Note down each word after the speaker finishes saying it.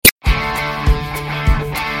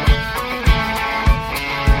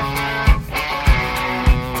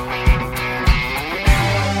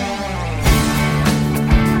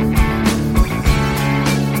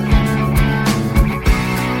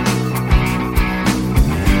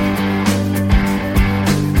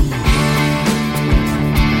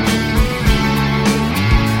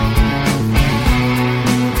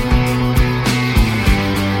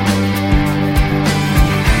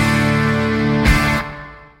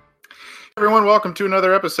Everyone, welcome to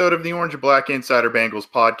another episode of the Orange and Black Insider Bengals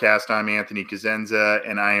podcast. I'm Anthony Cosenza,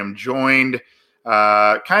 and I am joined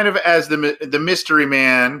kind of as the mystery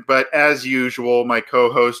man, but as usual, my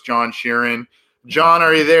co-host, John Sheeran. John,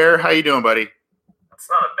 are you there? How you doing, buddy? It's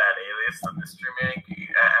not a bad alias, the mystery man. You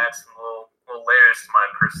add some little layers to my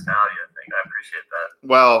personality, I think. I appreciate that.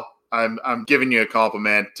 Well, I'm giving you a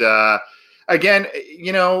compliment. Again,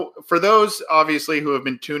 for those, obviously, who have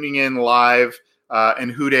been tuning in live,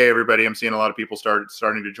 and hooday, everybody. I'm seeing a lot of people starting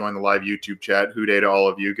to join the live YouTube chat. Hooday to all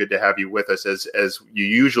of you. Good to have you with us as you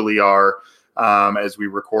usually are as we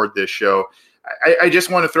record this show. I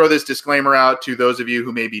just want to throw this disclaimer out to those of you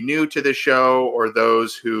who may be new to the show or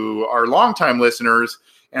those who are longtime listeners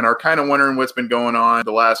and are kind of wondering what's been going on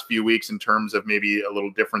the last few weeks in terms of maybe a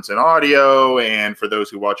little difference in audio, and for those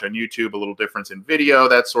who watch on YouTube, a little difference in video,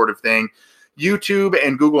 that sort of thing. YouTube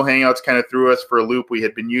and Google Hangouts kind of threw us for a loop. We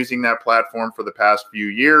had been using that platform for the past few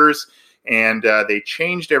years, and they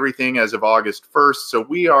changed everything as of August 1st. So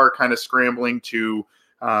we are kind of scrambling to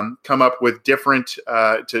come up with different,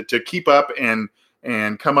 to keep up and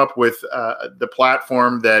come up with the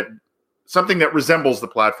platform something that resembles the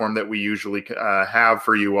platform that we usually have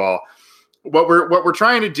for you all. What we're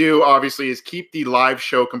trying to do, obviously, is keep the live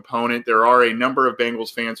show component. There are a number of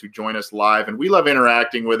Bengals fans who join us live, and we love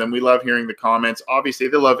interacting with them. We love hearing the comments. Obviously,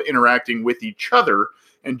 they love interacting with each other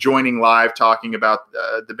and joining live, talking about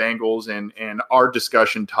the Bengals and our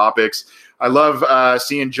discussion topics. I love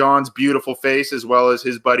seeing John's beautiful face, as well as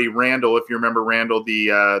his buddy Randall. If you remember Randall,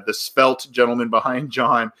 the svelte gentleman behind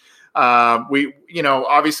John.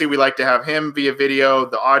 Obviously, we like to have him via video.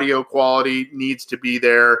 The audio quality needs to be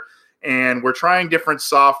there. And we're trying different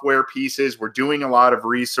software pieces. We're doing a lot of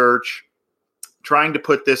research, trying to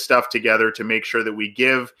put this stuff together to make sure that we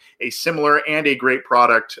give a similar and a great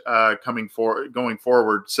product going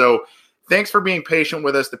forward. So thanks for being patient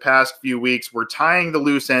with us the past few weeks. We're tying the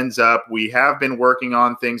loose ends up. We have been working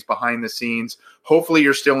on things behind the scenes. Hopefully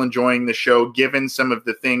you're still enjoying the show, given some of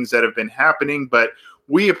the things that have been happening, but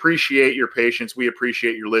we appreciate your patience. We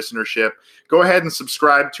appreciate your listenership. Go ahead and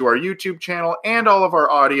subscribe to our YouTube channel and all of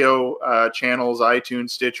our audio channels, iTunes,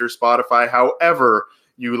 Stitcher, Spotify, however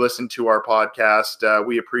you listen to our podcast.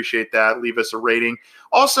 We appreciate that. Leave us a rating.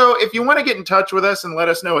 Also, if you want to get in touch with us and let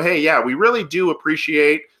us know, hey, yeah, we really do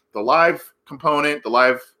appreciate the live component, the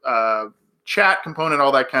live chat component,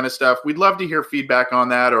 all that kind of stuff. We'd love to hear feedback on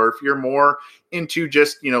that. Or if you're more into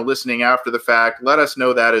just, listening after the fact, let us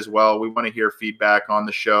know that as well. We want to hear feedback on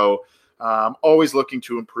the show. Always looking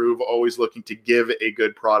to improve, always looking to give a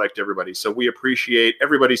good product to everybody. So we appreciate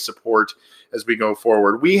everybody's support as we go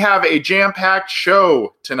forward. We have a jam-packed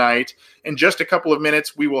show tonight. In just a couple of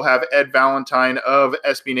minutes, we will have Ed Valentine of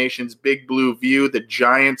SB Nation's Big Blue View, the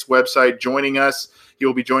Giants website, joining us. He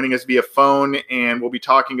will be joining us via phone, and we'll be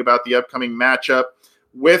talking about the upcoming matchup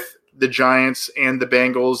with the Giants and the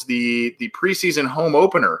Bengals, the preseason home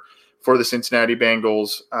opener for the Cincinnati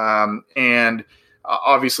Bengals.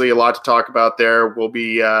 Obviously a lot to talk about there. We'll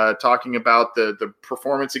be talking about the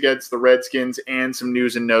performance against the Redskins and some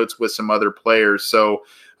news and notes with some other players. So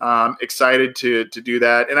excited to do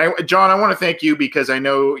that. And John, I want to thank you because I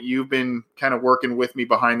know you've been kind of working with me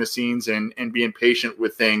behind the scenes and being patient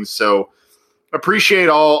with things. So appreciate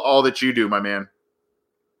all that you do, my man.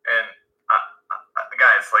 And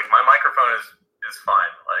guys, my microphone is fine.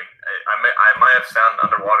 I might have sounded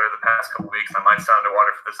underwater the past couple weeks. I might sound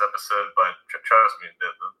underwater for this episode, but trust me,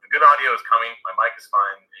 the good audio is coming. My mic is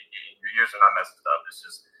fine. Your ears are not messed up. It's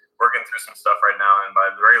just working through some stuff right now, and by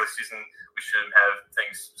the regular season, we should have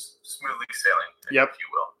things smoothly sailing, if you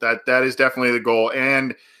will. That is definitely the goal.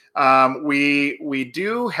 And we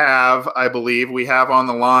do have, I believe, we have on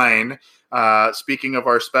the line. Speaking of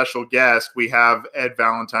our special guest, we have Ed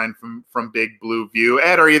Valentine from Big Blue View.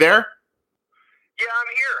 Ed, are you there? Yeah, I'm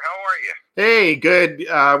here. How are you? Hey, good.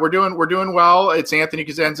 We're doing well. It's Anthony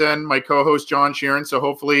Cosenza and my co-host John Sheeran. So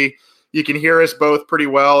hopefully you can hear us both pretty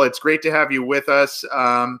well. It's great to have you with us.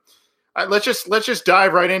 Let's just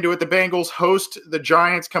dive right into it. The Bengals host the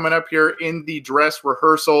Giants coming up here in the dress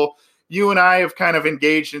rehearsal. You and I have kind of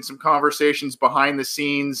engaged in some conversations behind the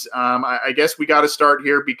scenes. I guess we got to start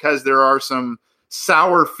here because there are some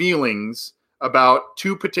sour feelings about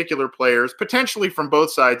two particular players, potentially from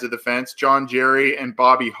both sides of the fence, John Jerry and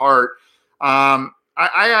Bobby Hart. I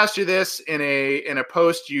asked you this in a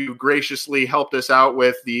post. You graciously helped us out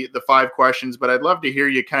with the 5 questions, but I'd love to hear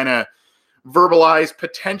you kind of verbalize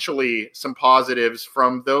potentially some positives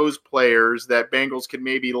from those players that Bengals could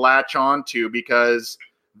maybe latch on to, because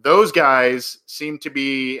those guys seem to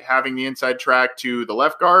be having the inside track to the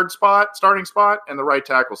left guard starting spot, and the right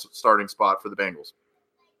tackle starting spot for the Bengals.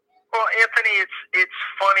 Well, Anthony, it's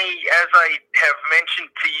funny, as I have mentioned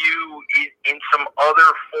to you in some other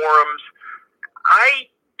forums,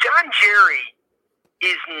 John Jerry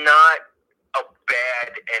is not a bad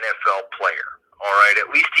NFL player. All right, at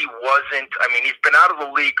least he wasn't. I mean, he's been out of the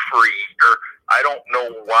league for a year. I don't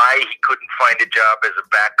know why he couldn't find a job as a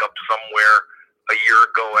backup somewhere a year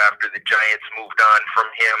ago after the Giants moved on from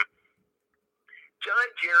him. John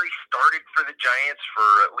Jerry started for the Giants for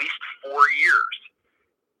at least 4 years.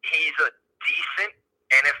 He's a decent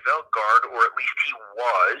NFL guard, or at least he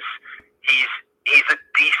was. He's a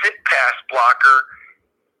decent pass blocker,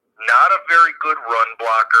 not a very good run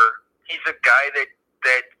blocker. He's a guy that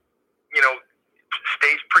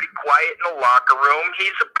stays pretty quiet in the locker room.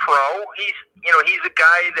 He's a pro. He's a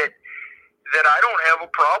guy that I don't have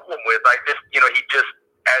a problem with. He just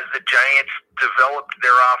as the Giants developed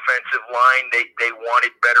their offensive line, they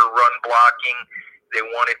wanted better run blocking. They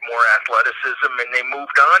wanted more athleticism, and they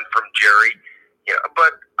moved on from Jerry.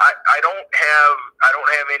 But I don't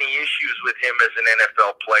have any issues with him as an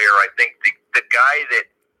NFL player. I think the guy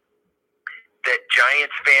that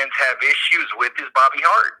Giants fans have issues with is Bobby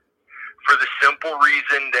Hart, for the simple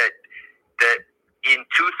reason that in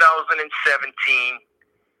 2017,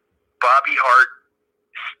 Bobby Hart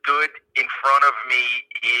stood in front of me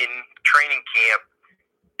in training camp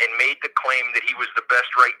and made the claim that he was the best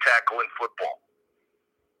right tackle in football.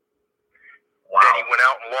 Wow. Then he went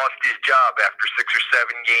out and lost his job after 6 or 7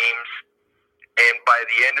 games, and by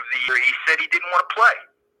the end of the year, he said he didn't want to play.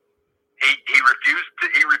 He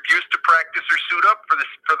refused to practice or suit up for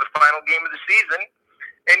the final game of the season,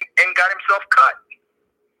 and got himself cut.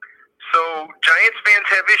 So Giants fans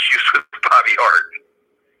have issues with Bobby Hart.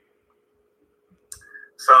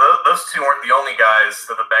 So those two weren't the only guys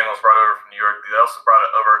that the Bengals brought over from New York. They also brought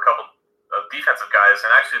over a couple of defensive guys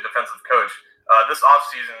and actually a defensive coach. This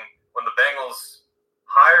offseason, when the Bengals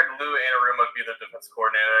hired Lou Anarumo to be the defense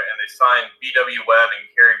coordinator and they signed B.W. Webb and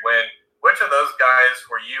Kerry Wynn, which of those guys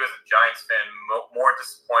were you as a Giants fan more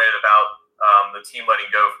disappointed about the team letting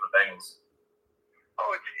go for the Bengals?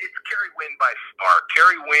 Oh, it's Kerry Wynn by far.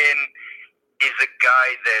 Kerry Wynn is a guy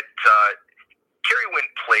that Kerry Wynn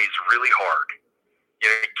plays really hard.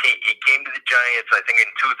 He came to the Giants, I think, in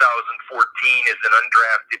 2014 as an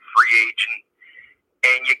undrafted free agent,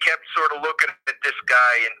 and you kept sort of looking at this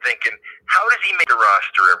guy and thinking, how does he make the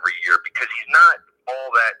roster every year? Because he's not all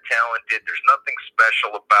that talented. There's nothing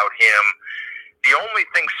special about him. The only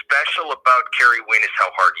thing special about Kerry Wynn is how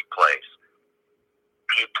hard he plays.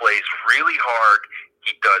 He plays really hard.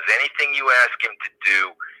 He does anything you ask him to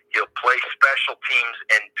do. He'll play special teams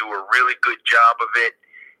and do a really good job of it.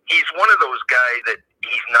 He's one of those guys that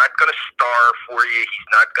he's not going to star for you. He's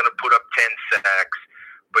not going to put up 10 sacks,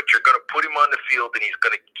 but you're going to put him on the field and he's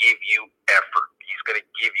going to give you effort. He's going to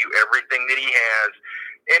give you everything that he has.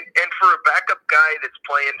 And for a backup guy that's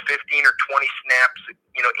playing 15 or 20 snaps,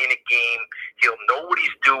 in a game, he'll know what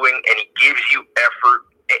he's doing and he gives you effort.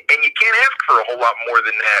 And you can't ask for a whole lot more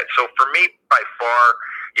than that. So for me, by far,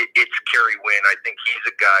 it's Kerry Wynn. I think he's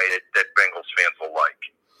a guy that Bengals fans will like.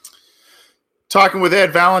 Talking with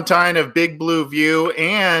Ed Valentine of Big Blue View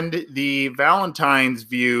and the Valentine's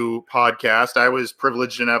View podcast. I was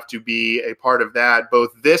privileged enough to be a part of that.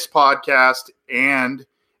 Both this podcast and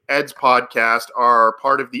Ed's podcast are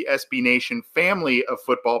part of the SB Nation family of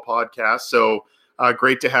football podcasts. So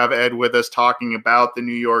great to have Ed with us talking about the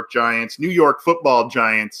New York football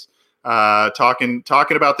Giants, talking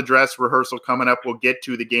about the dress rehearsal coming up. We'll get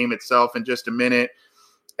to the game itself in just a minute.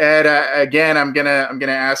 Ed, again, I'm gonna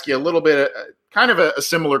ask you a little bit, kind of a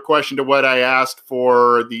similar question to what I asked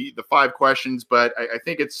for the 5 questions, but I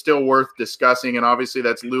think it's still worth discussing. And obviously,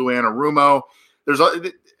 that's Lou Anarumo.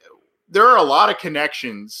 There are a lot of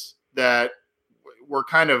connections that were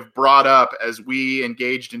kind of brought up as we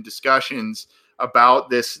engaged in discussions about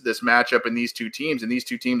this matchup in these two teams, and these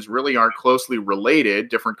two teams really aren't closely related.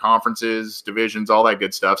 Different conferences, divisions, all that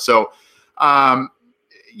good stuff. So,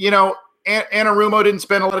 Anarumo didn't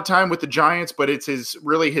spend a lot of time with the Giants, but it's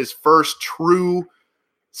his first true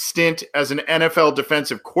stint as an NFL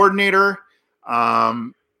defensive coordinator.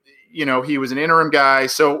 He was an interim guy.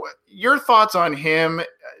 So your thoughts on him?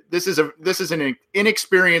 This is an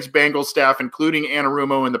inexperienced Bengals staff, including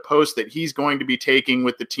Anarumo, in the post that he's going to be taking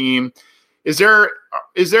with the team. Is there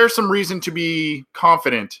some reason to be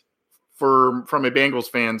confident from a Bengals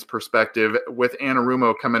fan's perspective with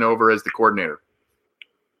Anarumo coming over as the coordinator?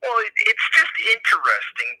 Well, it's just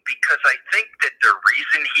interesting because I think that the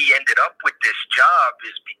reason he ended up with this job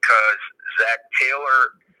is because Zach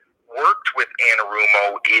Taylor worked with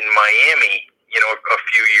Anarumo in Miami, a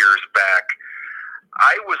few years back.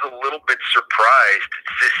 I was a little bit surprised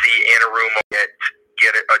to see Anarumo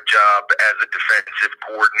get a job as a defensive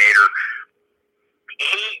coordinator.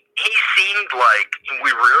 He seemed like, we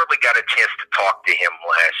rarely got a chance to talk to him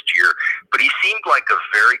last year, but he seemed like a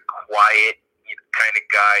very quiet kind of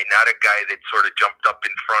guy, not a guy that sort of jumped up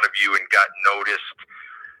in front of you and got noticed.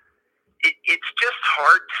 It's just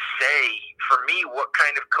hard to say for me what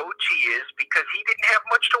kind of coach he is, because he didn't have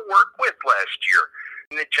much to work with last year.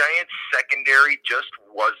 And the Giants secondary just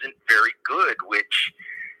wasn't very good, which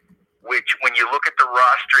when you look at the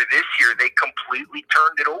roster this year, they completely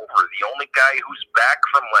turned it over. The only guy who's back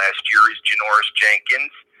from last year is Janoris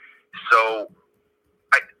Jenkins. So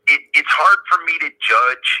it's hard for me to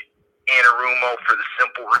judge Anarumo for the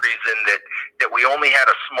simple reason that we only had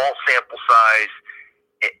a small sample size,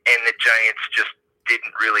 and the Giants just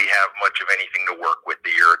didn't really have much of anything to work with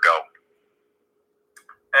a year ago.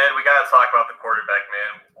 And we got to talk about the quarterback,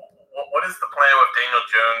 man. What is the plan with Daniel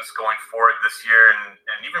Jones going forward this year, and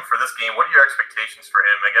even for this game? What are your expectations for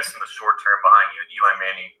him, I guess, in the short term behind Eli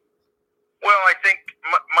Manning? Well, I think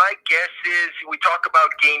my guess is we talk about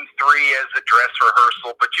Game 3 as a dress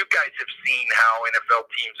rehearsal, but you guys have seen how NFL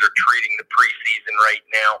teams are treating the preseason right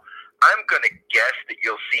now. I'm going to guess that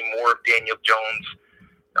you'll see more of Daniel Jones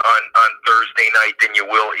on Thursday night than you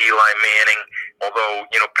will Eli Manning, although,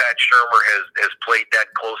 Pat Shurmur has played that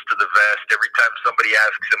close to the vest. Every time somebody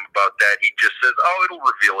asks him about that, he just says, it'll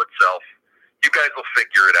reveal itself. You guys will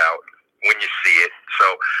figure it out when you see it. So,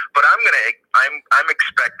 but I'm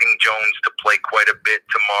expecting Jones to play quite a bit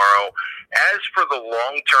tomorrow. As for the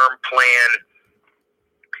long-term plan,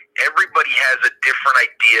 everybody has a different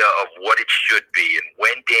idea of what it should be and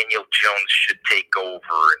when Daniel Jones should take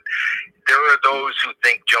over. And there are those who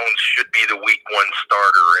think Jones should be the week 1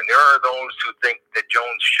 starter, and there are those who think that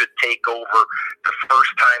Jones should take over the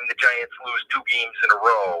first time the Giants lose 2 games in a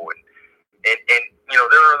row. And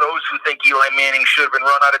there are those who think Eli Manning should have been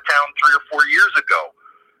run out of town 3 or 4 years ago.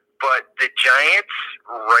 But the Giants,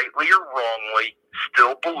 rightly or wrongly,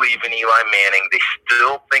 still believe in Eli Manning. They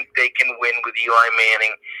still think they can win with Eli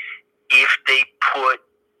Manning if they put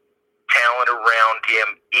talent around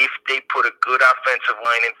him, if they put a good offensive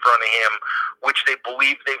line in front of him, which they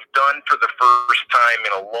believe they've done for the first time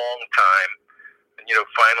in a long time.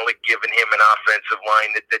 Finally giving him an offensive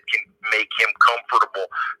line that can make him comfortable.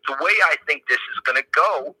 The way I think this is going to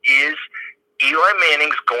go is Eli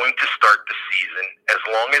Manning's going to start the season. As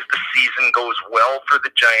long as the season goes well for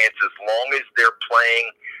the Giants, as long as they're playing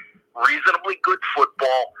reasonably good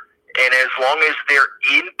football, and as long as they're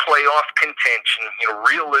in playoff contention,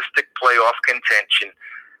 realistic playoff contention,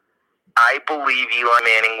 I believe Eli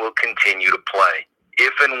Manning will continue to play.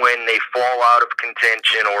 If and when they fall out of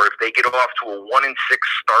contention, or if they get off to a 1-6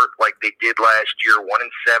 start like they did last year, 1-7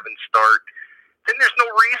 start, then there's no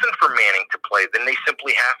reason for Manning to play. Then they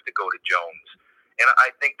simply have to go to Jones, and I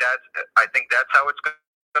think that's how it's going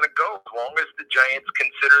to go. As long as the Giants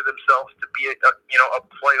consider themselves to be a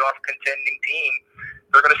playoff contending team,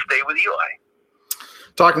 they're going to stay with Eli.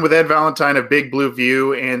 Talking with Ed Valentine of Big Blue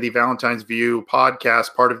View and the Valentine's View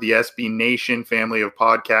podcast, part of the SB Nation family of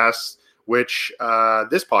podcasts, which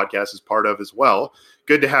this podcast is part of as well.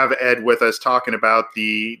 Good to have Ed with us talking about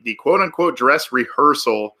the quote-unquote dress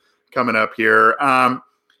rehearsal coming up here.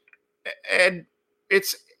 And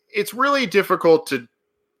it's really difficult to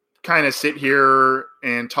kind of sit here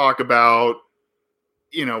and talk about,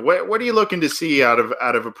 what are you looking to see out of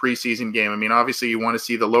a preseason game? I mean, obviously you want to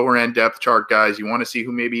see the lower end depth chart guys. You want to see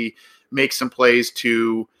who maybe makes some plays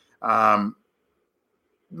to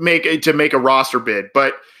make a roster bid.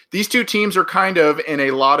 But these two teams are kind of, in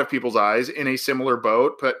a lot of people's eyes, in a similar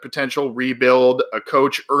boat, but potential rebuild, a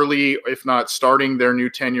coach early, if not starting their new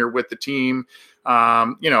tenure with the team.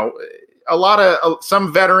 A lot of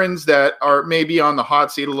some veterans that are maybe on the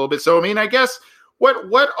hot seat a little bit. So, I mean, I guess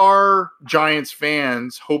what are Giants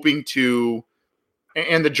fans hoping to,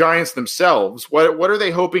 and the Giants themselves, what are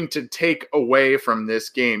they hoping to take away from this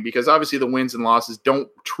game? Because obviously the wins and losses don't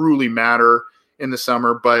truly matter in the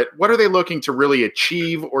summer, but what are they looking to really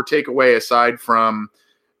achieve or take away aside from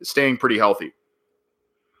staying pretty healthy?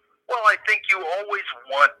 Well, I think you always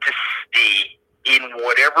want to see, in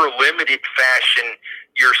whatever limited fashion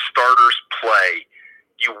your starters play,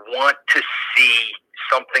 you want to see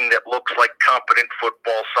something that looks like competent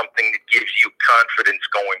football, something that gives you confidence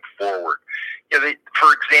going forward. For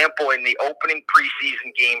example, in the opening preseason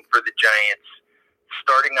game for the Giants,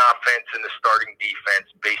 starting offense and the starting defense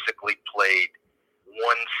basically played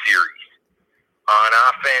one series. On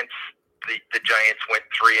offense, the Giants went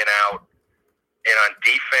 3 and out, and on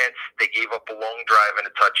defense, they gave up a long drive and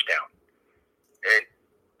a touchdown. And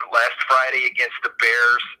last Friday against the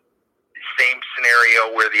Bears, same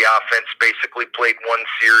scenario where the offense basically played one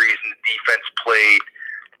series and the defense played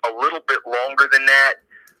a little bit longer than that,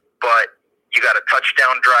 but you got a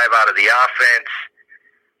touchdown drive out of the offense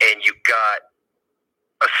and you got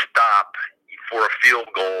a stop for a field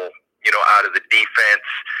goal, out of the defense.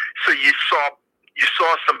 So you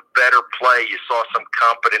saw some better play, you saw some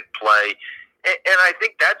competent play, and I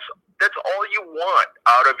think that's all you want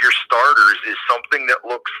out of your starters is something that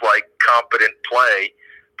looks like competent play.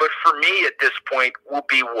 But for me at this point, will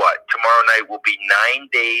be what? Tomorrow night will be 9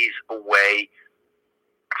 days away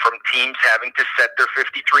from teams having to set their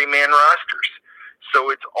 53-man rosters. So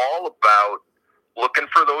it's all about looking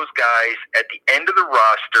for those guys at the end of the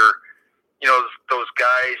roster. Those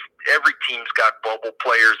guys, every team's got bubble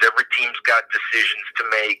players. Every team's got decisions to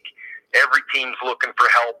make. Every team's looking for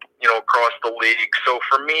help, across the league. So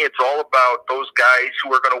for me, it's all about those guys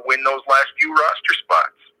who are going to win those last few roster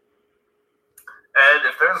spots. And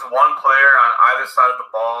if there's one player on either side of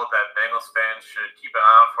the ball that Bengals fans should keep an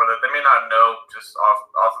eye out for that they may not know just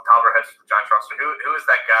off the top of their heads for the Giants roster, who is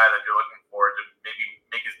that guy that you're looking for to maybe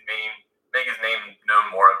make his name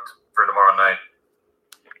known more for tomorrow night?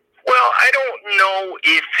 Well, I don't know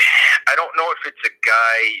if it's a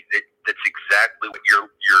guy that's exactly what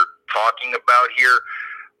you're talking about here,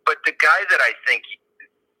 but the guy that I think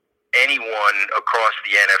anyone across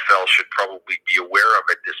the NFL should probably be aware of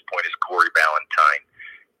at this point is Corey Ballantyne,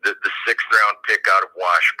 the sixth-round pick out of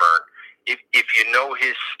Washburn. If you know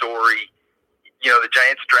his story, the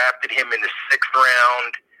Giants drafted him in the sixth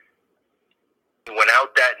round. He went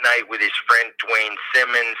out that night with his friend Dwayne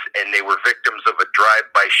Simmons, and they were victims of a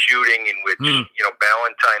drive-by shooting in which,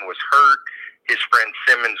 Ballantyne was hurt. His friend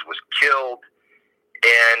Simmons was killed.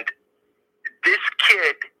 And this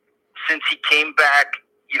kid, since he came back,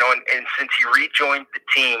 and since he rejoined the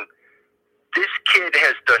team, this kid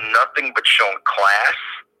has done nothing but shown class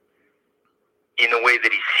in the way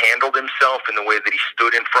that he's handled himself, in the way that he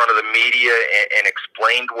stood in front of the media and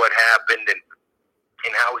explained what happened and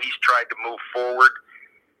how he's tried to move forward.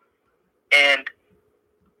 And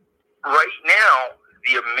right now,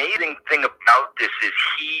 the amazing thing about this is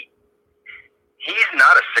he's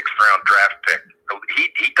not a sixth-round draft pick.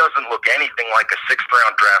 He doesn't look anything like a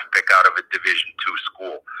sixth-round draft pick out of a Division II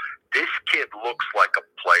school. This kid looks like a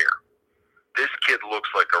player. This kid looks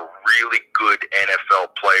like a really good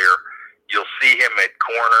NFL player. You'll see him at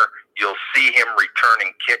corner. You'll see him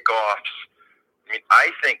returning kickoffs. I mean,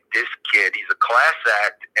 I think this kid, he's a class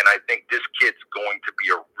act, and I think this kid's going to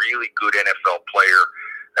be a really good NFL player.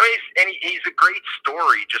 I mean, he's a great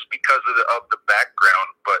story just because of the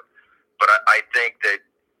background, but I think that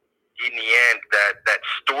in the end, that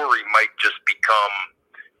story might just become,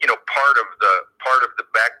 part of the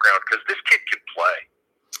background because this kid can play.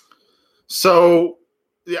 So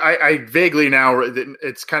I vaguely now,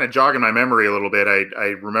 it's kind of jogging my memory a little bit.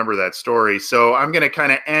 I remember that story. So I'm going to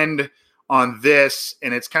kind of end on this,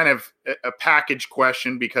 and it's kind of a package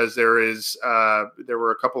question because there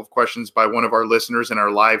were a couple of questions by one of our listeners in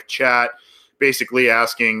our live chat, basically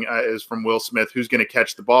asking, is from Will Smith, who's going to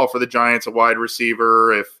catch the ball for the Giants, a wide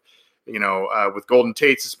receiver, if, with Golden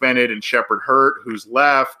Tate suspended and Shepard hurt, who's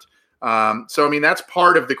left. So, I mean, that's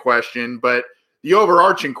part of the question, but the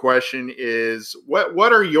overarching question is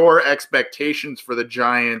what are your expectations for the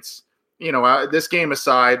Giants? This game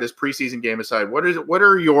aside, this preseason game aside, what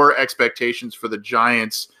are your expectations for the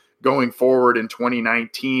Giants going forward in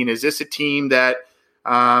 2019? Is this a team that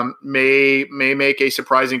may make a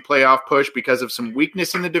surprising playoff push because of some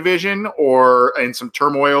weakness in the division and some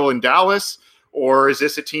turmoil in Dallas? Or is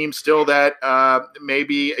this a team still that may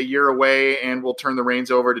be a year away and will turn the reins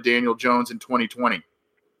over to Daniel Jones in 2020?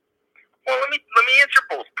 Well, let me answer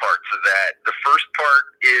both parts of that. The first part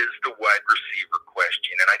is the wide receiver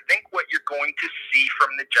question, and I think what you're going to see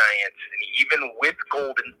from the Giants, and even with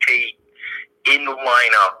Golden Tate in the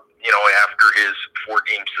lineup, after his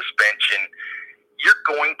 4-game suspension, you're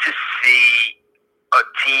going to see a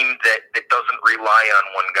team that doesn't rely on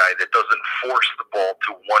one guy, that doesn't force the ball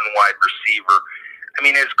to one wide receiver. I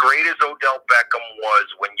mean, as great as Odell Beckham was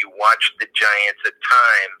when you watched the Giants at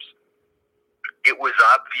times, it was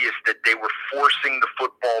obvious that they were forcing the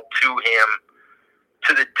football to him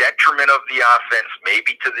to the detriment of the offense,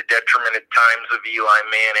 maybe to the detriment at times of Eli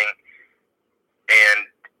Manning, and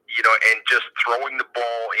just throwing the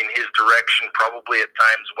ball in his direction probably at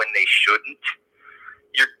times when they shouldn't.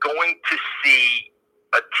 You're going to see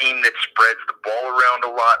a team that spreads the ball around a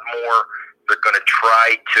lot more. They're going to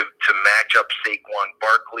try to match up Saquon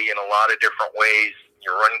Barkley in a lot of different ways,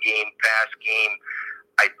 your run game, pass game.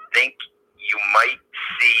 I think you might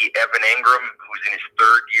see Evan Ingram, who's in his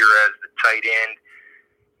third year as the tight end.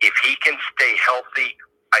 If he can stay healthy,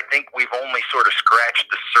 I think we've only sort of scratched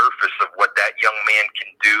the surface of what that young man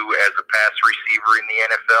can do as a pass receiver in the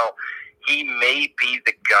NFL. He may be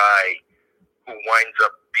the guy who winds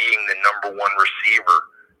up being the number one receiver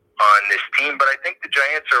on this team, but I think the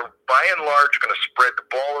Giants are, by and large, going to spread the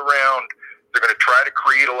ball around. They're going to try to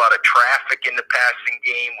create a lot of traffic in the passing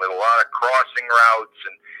game with a lot of crossing routes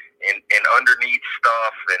and underneath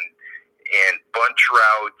stuff and bunch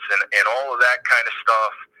routes and all of that kind of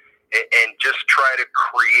stuff, and just try to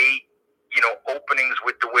create, openings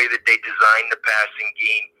with the way that they design the passing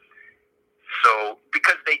game. So,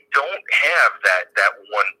 because they don't have that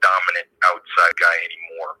one dominant outside guy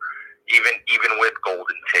anymore, even with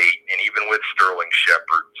Golden Tate and even with Sterling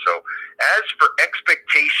Shepard. So, as for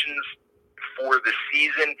expectations for the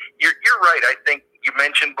season, you're right. I think you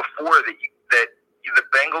mentioned before that the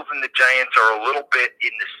Bengals and the Giants are a little bit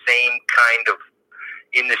in the same kind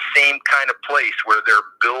of place where they're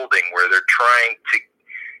building, where they're trying to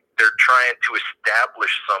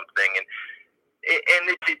establish something, and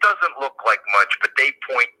it doesn't look like much, but they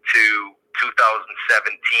point to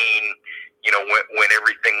 2017. When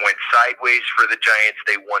everything went sideways for the Giants,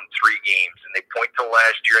 they won 3 games, and they point to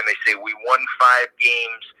last year and they say we won 5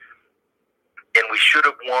 games, and we should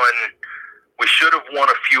have won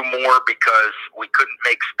a few more because we couldn't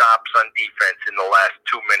make stops on defense in the last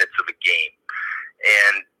 2 minutes of a game.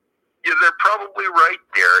 And they're probably right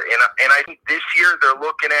there. And I think this year they're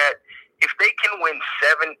looking at, if they can win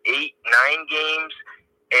 7, 8, 9 games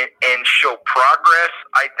and show progress,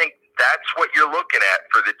 I think that's what you're looking at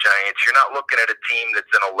for the Giants. You're not looking at a team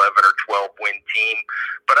that's an 11 or 12 win team,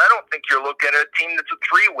 but I don't think you're looking at a team that's a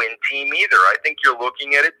 3-win team either. I think you're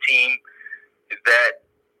looking at a team that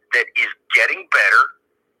is getting better,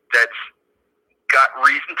 that's got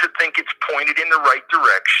reason to think it's pointed in the right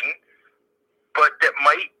direction, but that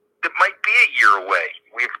might be a year away.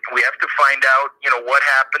 We have to find out, what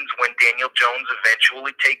happens when Daniel Jones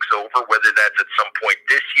eventually takes over, whether that's at some point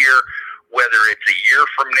this year, whether it's a year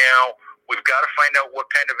from now. We've got to find out what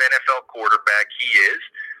kind of NFL quarterback he is.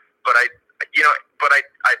 But I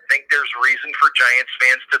think there's reason for Giants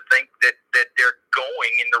fans to think that they're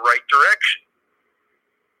going in the right direction.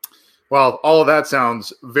 Well, all of that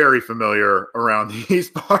sounds very familiar around these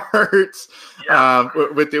parts, Yeah.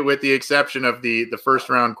 with the exception of the first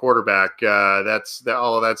round quarterback.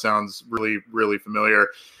 All of that sounds really, really familiar.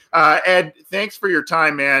 Ed, thanks for your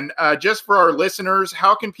time, man. Just for our listeners,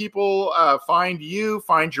 how can people find you,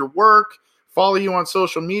 find your work, follow you on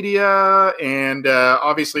social media, and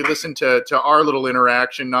obviously listen to our little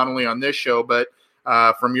interaction, not only on this show, but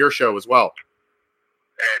from your show as well?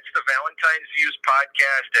 It's the Valentine's Views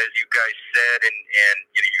podcast, as you guys said, and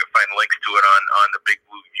you can find links to it on the Big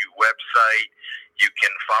Blue View website. You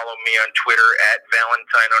can follow me on Twitter at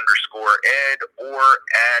Valentine_Ed or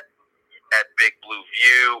at Big Blue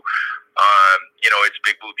View. It's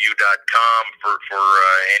bigblueview.com for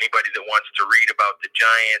anybody that wants to read about the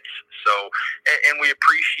Giants. So, and we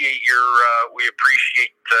appreciate you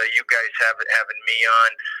guys having me on.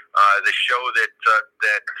 The show that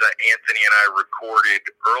Anthony and I recorded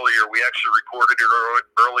earlier, we actually recorded it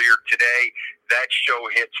earlier today. That show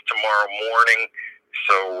hits tomorrow morning.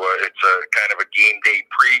 So it's a kind of a game day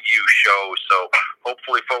preview show. So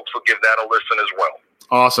hopefully folks will give that a listen as well.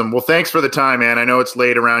 Awesome. Well, thanks for the time, man. I know it's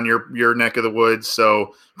late around your neck of the woods,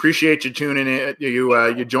 so appreciate you tuning in,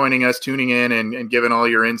 you joining us, tuning in, and giving all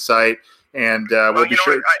your insight. And we'll be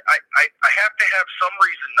sure. I have to have some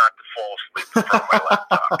reason not to fall asleep in front of my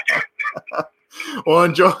laptop. Well,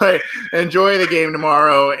 enjoy the game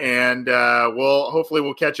tomorrow, and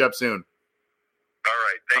we'll catch up soon. All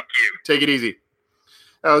right. Thank you. Take it easy.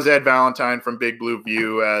 That was Ed Valentine from Big Blue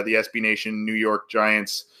View, the SB Nation New York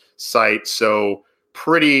Giants site. So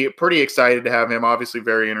pretty excited to have him. Obviously,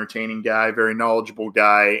 very entertaining guy, very knowledgeable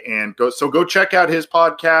guy, and go check out his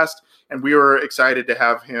podcast. And we were excited to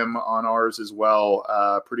have him on ours as well.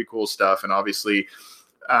 Pretty cool stuff. And obviously,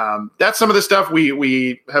 that's some of the stuff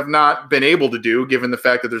we have not been able to do, given the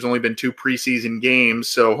fact that there's only been 2 preseason games.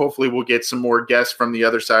 So hopefully we'll get some more guests from the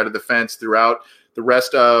other side of the fence throughout the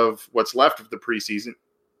rest of what's left of the preseason,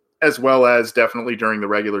 as well as definitely during the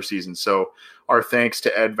regular season. So our thanks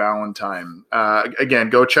to Ed Valentine. Again,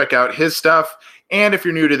 go check out his stuff. And if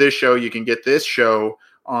you're new to this show, you can get this show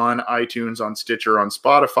on iTunes, on Stitcher, on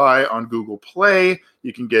Spotify, on Google Play.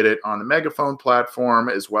 You can get it on the Megaphone platform,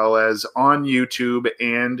 as well as on YouTube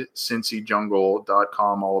and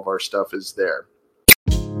CincyJungle.com. All of our stuff is there.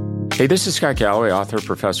 Hey, this is Scott Galloway, author,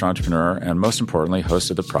 professor, entrepreneur, and most importantly, host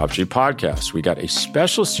of the Prop G podcast. We got a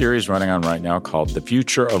special series running on right now called The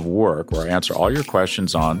Future of Work, where I answer all your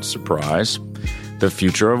questions on, surprise, the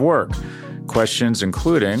future of work. Questions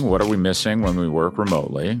including, what are we missing when we work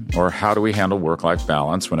remotely? Or how do we handle work-life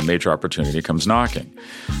balance when a major opportunity comes knocking?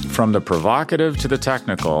 From the provocative to the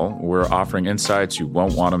technical, we're offering insights you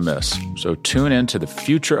won't want to miss. So tune in to The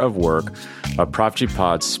Future of Work, a Prop G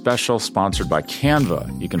Pod special sponsored by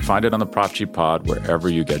Canva. You can find it on the Prop G Pod wherever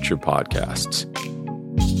you get your podcasts.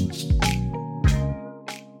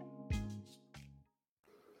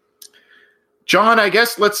 John, I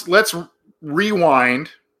guess let's rewind,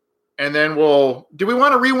 and then do we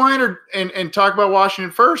want to rewind and talk about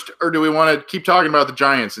Washington first, or do we want to keep talking about the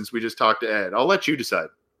Giants since we just talked to Ed? I'll let you decide.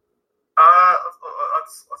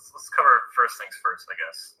 Let's cover first things first, I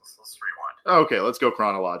guess. Let's rewind. Okay, let's go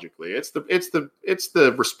chronologically. It's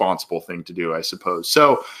the responsible thing to do, I suppose.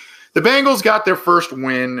 So the Bengals got their first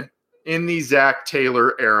win in the Zach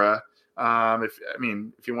Taylor era.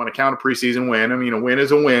 If you want to count a preseason win, a win is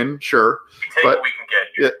a win, sure. We take what we can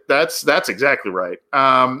get. That's exactly right.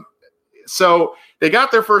 So they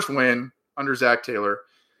got their first win under Zach Taylor.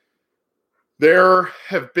 There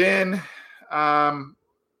have been, the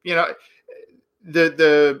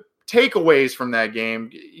takeaways from that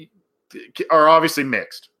game are obviously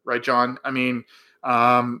mixed, right, John?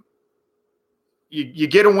 You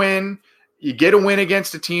get a win. You get a win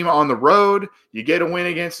against a team on the road. You get a win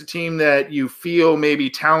against a team that you feel maybe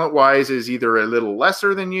talent-wise is either a little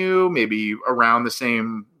lesser than you, maybe around the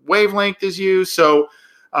same wavelength as you. So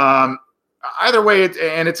either way,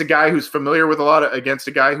 it's a guy who's familiar with against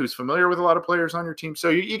a guy who's familiar with a lot of players on your team. So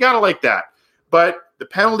you got to like that. But the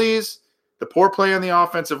penalties, the poor play on the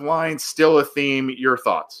offensive line, still a theme. Your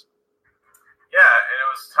thoughts? Yeah, and it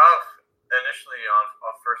was tough initially on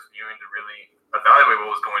first viewing to really evaluate what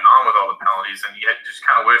was going on with all the penalties, and you just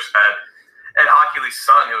kind of wish that Ed Hockley's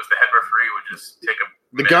son, who was the head referee, would just take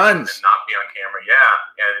the guns and not be on camera. Yeah,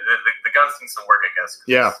 the guns need some work, I guess.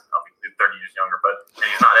 Yeah, obviously 30 years younger, and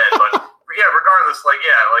he's not Ed. But yeah, regardless,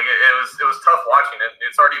 it was tough watching it.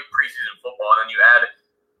 It's already preseason football, and then you add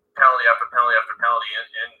penalty after penalty after penalty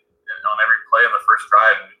and on every play on the first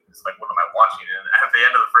drive, and it's like, what am I watching? And at the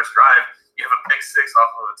end of the first drive, you have a pick six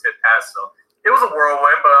off of a tip pass. So it was a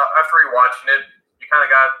whirlwind, but after rewatching it, you kind of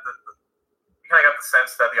got the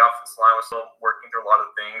sense that the offensive line was still working through a lot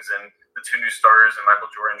of things, and the two new starters and Michael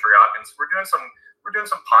Jordan and Dre Hopkins were doing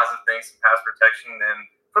some positive things in pass protection, and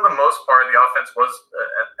for the most part, the offense was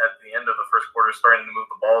at the end of the first quarter starting to move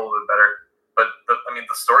the ball a little bit better. But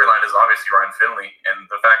the storyline is obviously Ryan Finley, and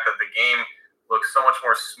the fact that the game looked so much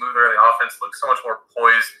more smoother, and the offense looked so much more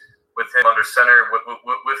poised with him under center with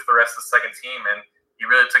the rest of the second team, and he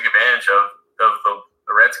really took advantage of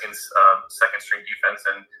the Redskins' second-string defense,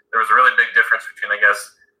 and there was a really big difference between, I guess,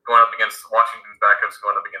 going up against Washington's backups,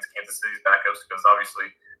 going up against Kansas City's backups, because obviously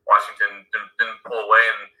Washington didn't pull away,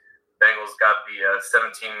 and Bengals got the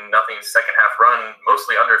 17-0 second half run,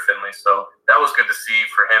 mostly under Finley. So that was good to see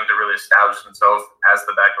for him to really establish himself as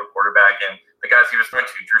the backup quarterback, and the guys he was throwing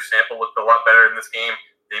to. Drew Sample looked a lot better in this game.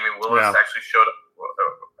 Damian Willis actually showed up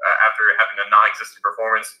after having a non-existent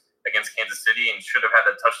performance against Kansas City, and should have had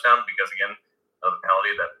that touchdown because, again, of the penalty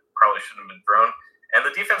that probably shouldn't have been thrown. And the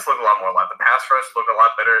defense looked a lot more alive. The pass rush looked a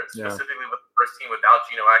lot better, specifically with the first team without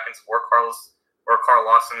Geno Atkins or Carl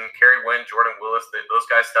Lawson, Kerry Wynn, Jordan Willis. Those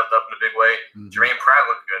guys stepped up in a big way. Mm-hmm. Jermaine Pratt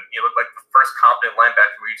looked good. He looked like the first competent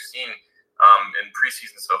linebacker we've seen in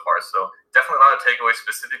preseason so far. So definitely a lot of takeaways,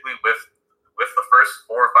 specifically with the first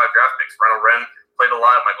 4 or 5 draft picks. Ronald Wren played a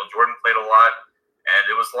lot. Michael Jordan played a lot. And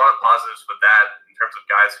it was a lot of positives with that in terms of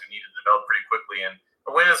guys who needed to develop pretty quickly. And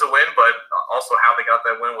a win is a win, but also how they got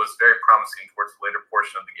that win was very promising towards the later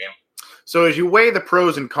portion of the game. So as you weigh the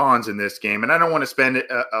pros and cons in this game, and I don't want to spend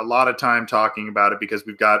a lot of time talking about it because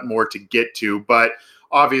we've got more to get to, but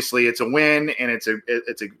obviously it's a win and it's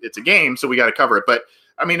a game, so we got to cover it. But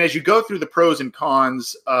as you go through the pros and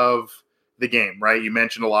cons of the game, right? You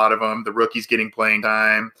mentioned a lot of them. The rookies getting playing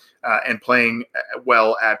time and playing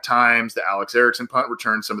well at times. The Alex Erickson punt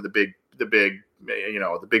return, some of the big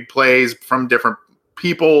plays from different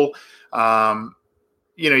people.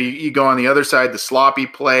 You go on the other side, the sloppy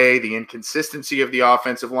play, the inconsistency of the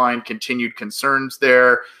offensive line, continued concerns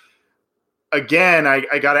there. Again,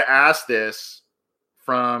 I got to ask this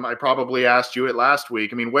I probably asked you it last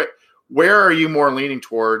week. Where are you more leaning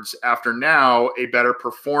towards after now a better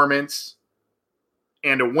performance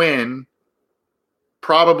and a win,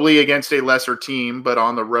 probably against a lesser team, but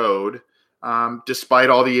on the road, despite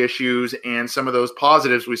all the issues and some of those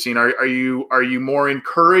positives we've seen? Are you more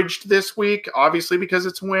encouraged this week, obviously because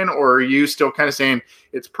it's a win, or are you still kind of saying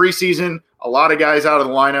it's preseason, a lot of guys out of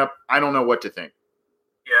the lineup, I don't know what to think?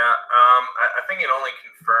 Yeah, I think it only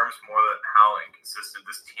confirms more that how inconsistent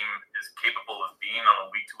this team is capable of being on a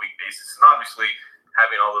week-to-week basis. And obviously,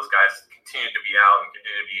 having all those guys continue to be out and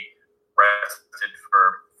continue to be rested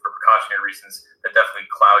for precautionary reasons, that definitely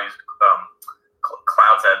clouds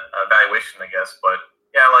that evaluation, I guess. But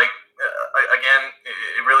yeah, again,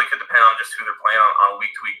 it really could depend on just who they're playing on a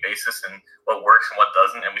week-to-week basis and what works and what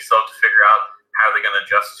doesn't. And we still have to figure out how they're going to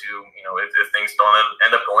adjust to, if things don't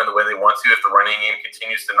end up going the way they want to, if the running game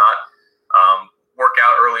continues to not work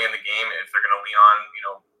out early in the game, if they're going to lean on,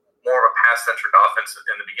 more of a pass-centric offense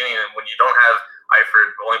in the beginning. And when you don't have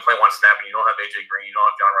Eifert only playing one snap and you don't have AJ Green, you don't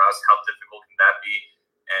have John Ross, how difficult can that be?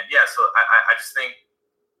 And yeah, so I just think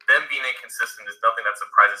them being inconsistent is nothing that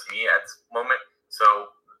surprises me at this moment.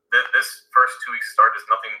 So this first 2 weeks start is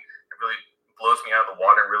nothing that really blows me out of the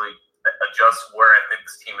water and really adjusts where I think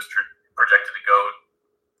this team is projected to go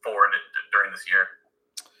forward during this year.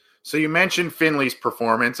 So you mentioned Finley's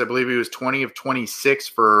performance. I believe he was 20 of 26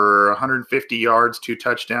 for 150 yards, 2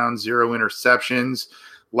 touchdowns, 0 interceptions.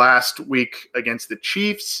 Last week against the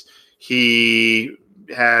Chiefs, he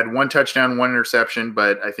had 1 touchdown, 1 interception,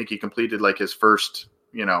 but I think he completed his first,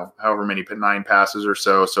 however many, 9 passes or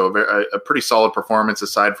so. So a pretty solid performance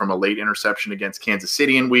aside from a late interception against Kansas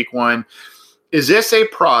City in week 1. Is this a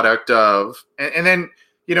product of, and then,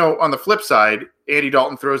 on the flip side, Andy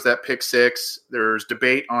Dalton throws that pick 6. There's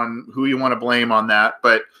debate on who you want to blame on that.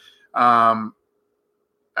 But I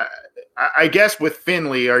guess with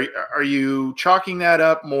Finley, are you chalking that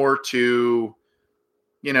up more to,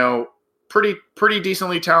 pretty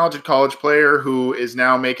decently talented college player who is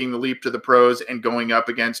now making the leap to the pros and going up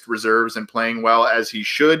against reserves and playing well as he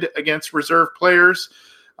should against reserve players?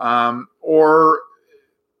 Or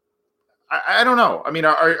I don't know. I mean,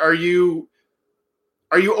 are you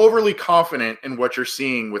overly confident in what you're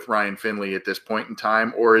seeing with Ryan Finley at this point in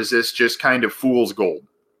time, or is this just kind of fool's gold?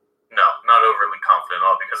 No, not overly confident at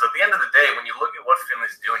all, because at the end of the day, when you look at what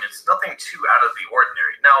Finley's doing, it's nothing too out of the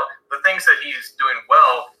ordinary. Now, the things that he's doing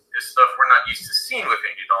well is stuff we're not used to seeing with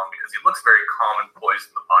Andy Dalton, because he looks very calm and poised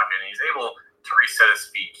in the pocket, and he's able to reset his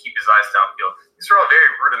feet, keep his eyes downfield. These are all very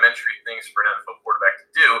rudimentary things for an NFL quarterback to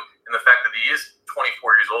do, and the fact that he is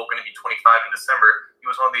 24 years old, going to be 25 in December, he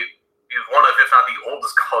was one of, if not the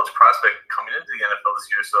oldest college prospect coming into the NFL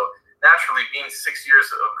this year. So naturally, being 6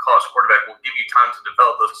 years of a college quarterback will give you time to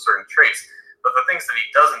develop those certain traits. But the things that he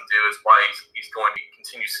doesn't do is why he's going to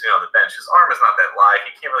continue sitting on the bench. His arm is not that live.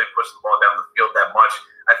 He can't really push the ball down the field that much.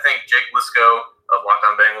 I think Jake Liscow of Locked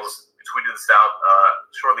On Bengals tweeted this out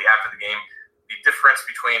shortly after the game. The difference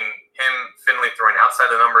between him, Finley, throwing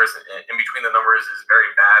outside the numbers and in between the numbers is very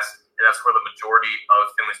vast, and that's where the majority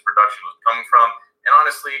of Finley's production was coming from. And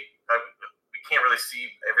honestly, we can't really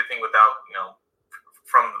see everything without,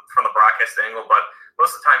 from the broadcast angle, but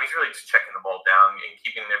most of the time he's really just checking the ball down and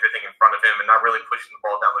keeping everything in front of him and not really pushing the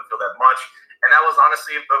ball down the field that much. And that was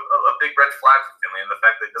honestly a big red flag for Finley, and the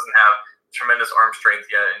fact that he doesn't have tremendous arm strength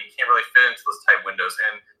yet, and he can't really fit into those tight windows.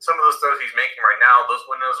 And some of those throws he's making right now, those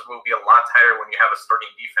windows will be a lot tighter when you have a starting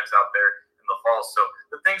defense out there in the fall. So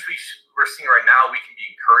the things we're seeing right now, we can be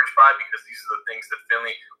encouraged by, because these are the things that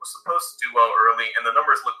Finley was supposed to do well early, and the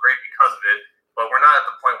numbers look great because of it. But we're not at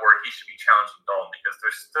the point where he should be challenging Dalton, because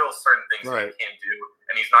there's still certain things that he can't do,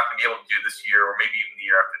 and he's not going to be able to do this year or maybe even the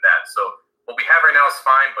year after that. So what we have right now is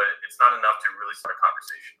fine, but it's not enough to really start a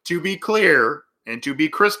conversation. To be clear, and to be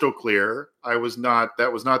crystal clear, that was not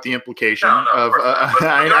the implication of.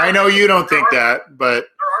 I know you don't think that, but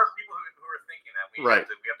there are people who are thinking that. We have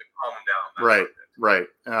to calm them down. Right.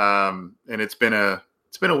 And it's been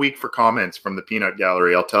a week for comments from the peanut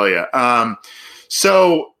gallery, I'll tell you.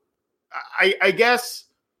 So I guess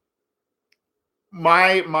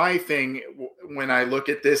my thing when I look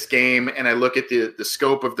at this game and I look at the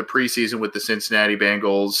scope of the preseason with the Cincinnati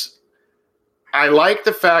Bengals, I like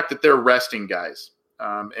the fact that they're resting guys.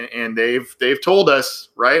 And they've told us,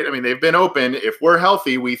 right? I mean, they've been open. If we're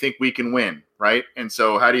healthy, we think we can win, right? And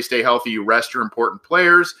so how do you stay healthy? You rest your important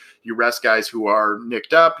players. You rest guys who are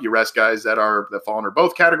nicked up. You rest guys that fall under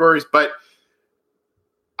both categories. But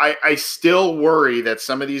I still worry that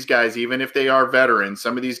some of these guys, even if they are veterans,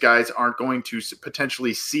 some of these guys aren't going to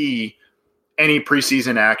potentially see any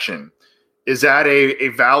preseason action. Is that a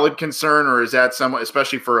valid concern, or is that somewhat,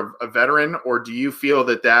 especially for a veteran, or do you feel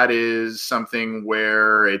that is something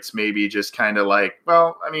where it's maybe just kind of like,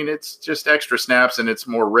 well, I mean, it's just extra snaps and it's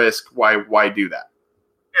more risk. Why do that?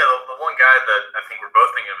 Yeah, the one guy that I think we're both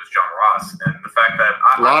thinking of is John Ross, and the fact that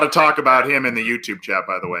a lot of talk about him in the YouTube chat,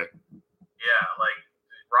 by the way. Yeah,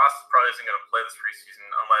 Ross probably isn't going to play this preseason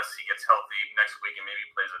unless he gets healthy next week and maybe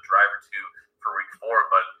plays a drive or two for week 4,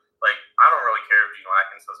 but I don't really care if Geno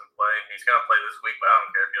Atkins doesn't play. He's going to play this week, but I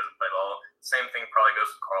don't care if he doesn't play at all. Same thing probably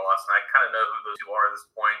goes to Carl Lawson. I kind of know who those two are at this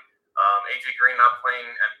point. AJ Green not playing,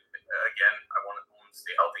 and again, I want to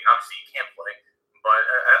obviously he can't play. But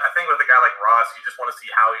I think with a guy like Ross, you just want to see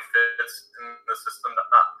how he fits in the system,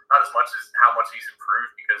 not as much as how much he's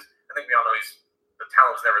improved, because I think we all know the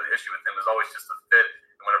talent was never the issue with him. It was always just the fit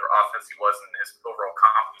and whatever offense he was and his overall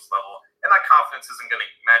confidence level. And that confidence isn't going to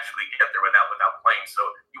magically get there without playing. So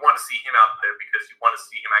you want to see him out there because you want to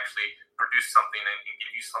see him actually produce something and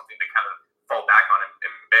give you something to kind of fall back on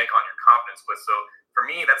and bank on your confidence with. So for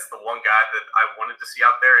me, that's the one guy that I wanted to see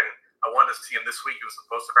out there, and I wanted to see him this week. He was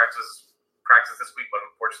supposed to practice this week, but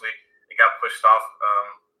unfortunately it got pushed off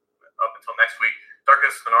up until next week.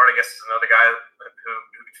 Darcus Bernard, I guess, is another guy who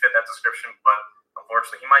could fit that description, but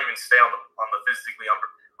unfortunately he might even stay on the physically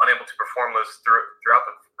unable to perform those throughout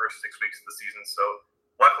the first 6 weeks of the season. So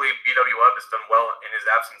luckily BW Webb has done well in his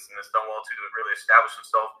absence and has done well to really establish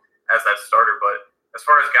himself as that starter. But as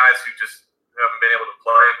far as guys who haven't been able to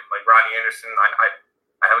play, like Rodney Anderson,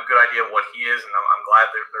 I have a good idea of what he is, and I'm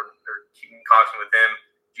glad they're keeping caution with him.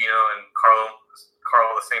 Gino and Carl,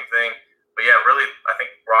 the same thing. But yeah, really, I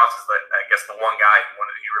think Ross is the one guy who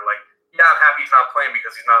wanted to hear like, yeah, I'm happy he's not playing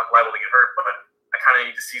because he's not liable to get hurt, but I kind of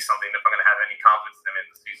need to see something if I'm going to have any confidence in him in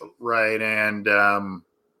the season. Right, and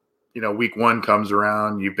week 1 comes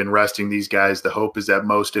around. You've been resting these guys. The hope is that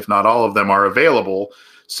most, if not all of them, are available,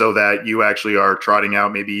 so that you actually are trotting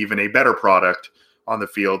out maybe even a better product on the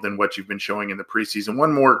field than what you've been showing in the preseason.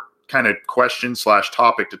 One more kind of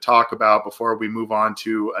question/topic to talk about before we move on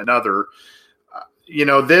to another.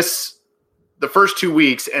 The first 2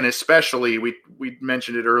 weeks, and especially we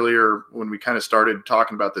mentioned it earlier when we kind of started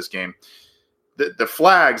talking about this game, the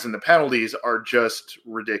flags and the penalties are just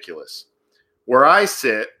ridiculous. Where I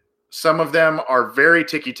sit, some of them are very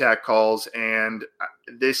ticky-tack calls, and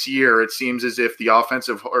this year it seems as if the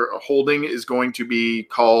offensive holding is going to be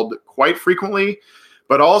called quite frequently,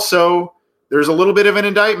 but also there's a little bit of an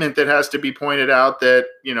indictment that has to be pointed out that,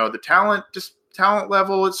 the talent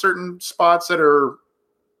level at certain spots that are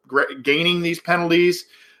gaining these penalties,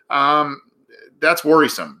 that's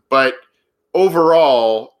worrisome. But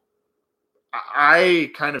overall,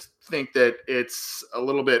 I kind of think that it's a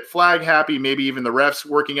little bit flag happy, maybe even the refs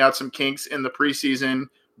working out some kinks in the preseason,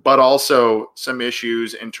 but also some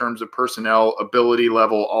issues in terms of personnel, ability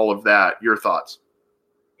level, all of that. Your thoughts?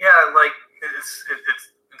 Yeah,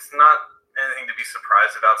 it's not anything to be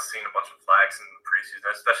surprised about seeing a bunch of flags in the preseason.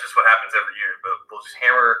 That's just what happens every year. But we'll just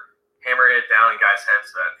hammer it down in guys'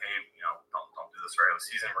 heads that, hey, don't do this regular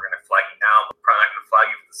season. We're going to flag you now. We're probably not going to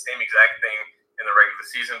flag you for the same exact thing in the regular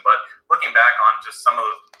season. But looking back on just some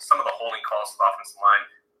of the holding calls to the offensive line,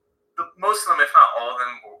 most of them, if not all of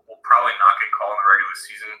them, will probably not get called in the regular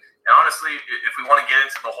season. And honestly, if we want to get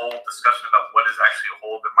into the whole discussion about what is actually a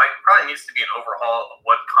hold, there probably needs to be an overhaul of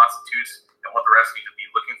what constitutes and what the refs need to be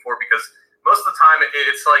looking for, because most of the time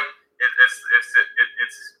it's like if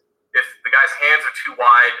the guy's hands are too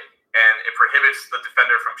wide and it prohibits the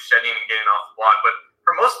defender from shedding and getting off the block. But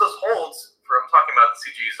for most of those holds, I'm talking about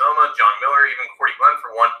C.J. Uzomah, John Miller, even Cordy Glenn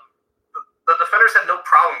for one, the defenders had no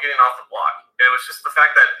problem getting off the block. It was just the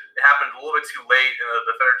fact that it happened a little bit too late, and the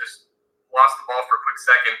defender just lost the ball for a quick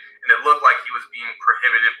second, and it looked like he was being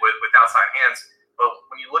prohibited with outside hands. But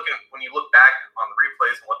when you look back on the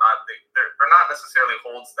replays and whatnot, they're not necessarily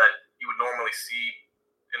holds that you would normally see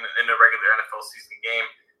in a regular NFL season game.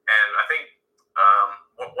 And I think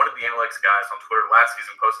one of the analytics guys on Twitter last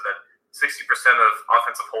season posted that 60% of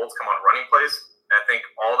offensive holds come on running plays. And I think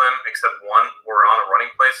all of them except one were on a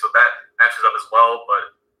running play, so that matches up as well.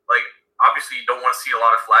 But obviously you don't want to see a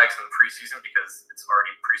lot of flags in the preseason because it's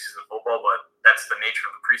already preseason football, but that's the nature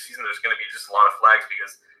of the preseason. There's going to be just a lot of flags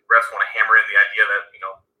because refs want to hammer in the idea that,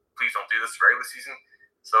 please don't do this regular season.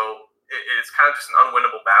 So it's kind of just an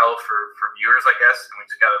unwinnable battle for viewers, I guess, and we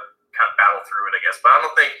just got to kind of battle through it, I guess. But I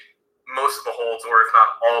don't think most of the holds, or if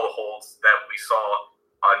not all the holds that we saw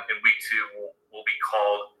in week 2 will be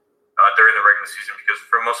called during the regular season, because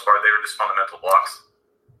for the most part they were just fundamental blocks.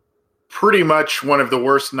 Pretty much one of the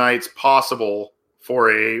worst nights possible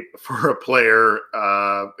for a player.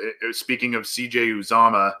 Speaking of C.J.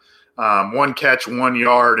 Uzomah, 1 catch, 1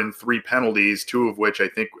 yard, and 3 penalties, 2 of which I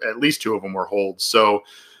think at least 2 of them were holds. So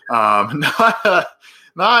not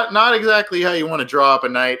exactly how you want to draw up a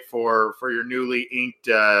night for your newly inked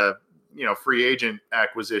free agent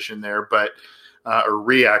acquisition there, but or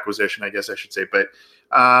reacquisition, I guess I should say. But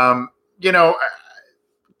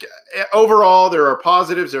overall, there are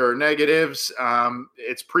positives, there are negatives.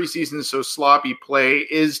 It's preseason, so sloppy play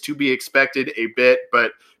is to be expected a bit,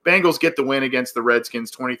 but Bengals get the win against the Redskins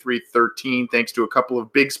 23-13, thanks to a couple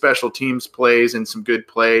of big special teams plays and some good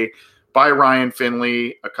play by Ryan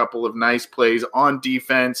Finley, a couple of nice plays on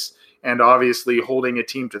defense, and obviously holding a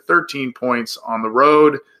team to 13 points on the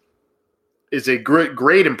road. is a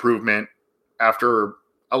great improvement after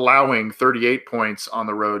allowing 38 points on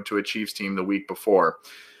the road to a Chiefs team the week before.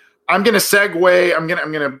 I'm going to segue. I'm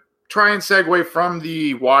going to try and segue from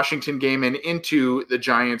the Washington game and into the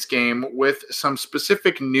Giants game with some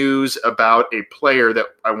specific news about a player that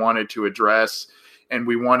I wanted to address and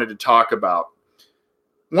we wanted to talk about.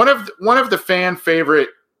 One of the fan favorite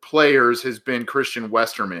players has been Christian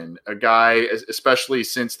Westerman, a guy, especially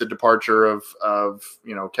since the departure of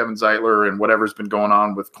Kevin Zeitler and whatever's been going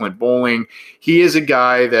on with Clint Bowling. He is a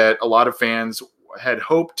guy that a lot of fans had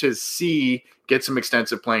hoped to see get some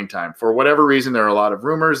extensive playing time. For whatever reason, there are a lot of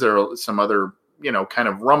rumors. There are some other, kind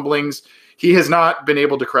of rumblings. He has not been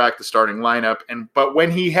able to crack the starting lineup. But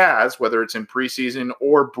when he has, whether it's in preseason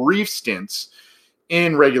or brief stints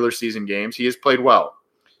in regular season games, he has played well.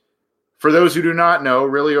 For those who do not know,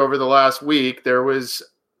 really over the last week, there was,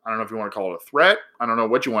 I don't know if you want to call it a threat. I don't know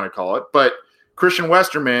what you want to call it, but Christian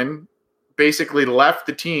Westerman basically left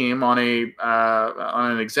the team on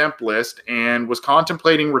an exempt list and was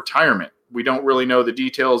contemplating retirement. We don't really know the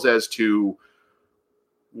details as to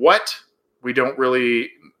what. We don't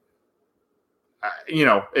really,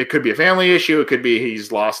 it could be a family issue. It could be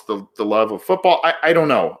he's lost the love of football. I don't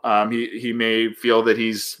know. He may feel that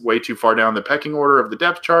he's way too far down the pecking order of the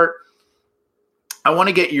depth chart. I want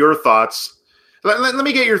to get your thoughts. Let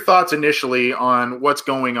me get your thoughts initially on what's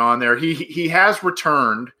going on there. He has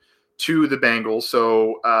returned to the Bengals,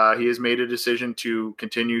 so he has made a decision to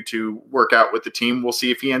continue to work out with the team. We'll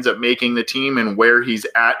see if he ends up making the team and where he's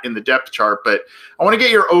at in the depth chart. But I want to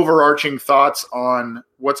get your overarching thoughts on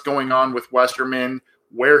what's going on with Westerman,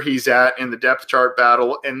 where he's at in the depth chart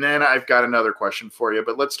battle, and then I've got another question for you.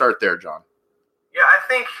 But let's start there, John. Yeah, I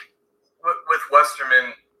think with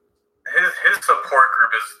Westerman, his support group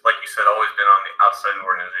is, like you said, always been on the outside of the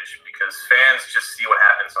organization because fans just see what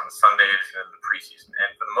happens on Sundays in the preseason. And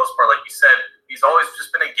for the most part, like you said, he's always just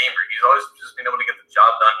been a gamer. He's always just been able to get the job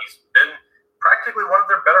done. He's been practically one of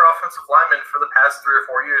their better offensive linemen for the past 3 or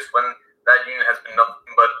 4 years when that unit has been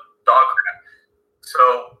nothing but dog crap. So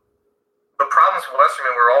the problems with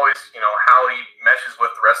Westerman were always, how he meshes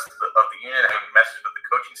with the rest of the unit, how he meshes with the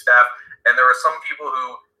coaching staff. And there were some people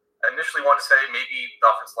who initially want to say maybe the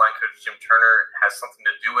offensive line coach Jim Turner has something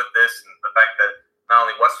to do with this, and the fact that not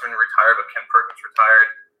only Westerman retired but Ken Perkins retired,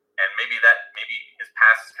 and maybe his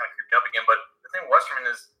past is kind of creeping up again. But the thing with Westerman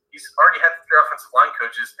is he's already had 3 offensive line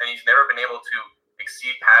coaches, and he's never been able to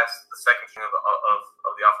exceed past the second king of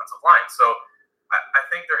the offensive line. So I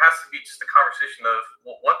think there has to be just a conversation of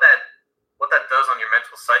what that does on your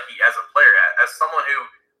mental psyche as a player, as someone who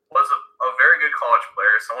was a very good college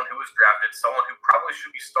player, someone who was drafted, someone who probably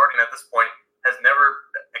should be starting at this point, has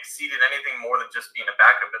never exceeded anything more than just being a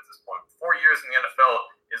backup at this point. 4 years in the NFL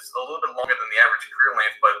is a little bit longer than the average career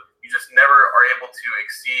length, but you just never are able to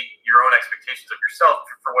exceed your own expectations of yourself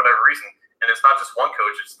for whatever reason. And it's not just one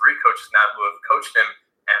coach, it's 3 coaches now who have coached him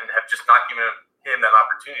and have just not given him that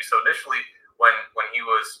opportunity. So initially, when he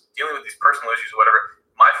was dealing with these personal issues or whatever,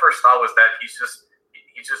 my first thought was that he just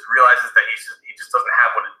realizes that he just doesn't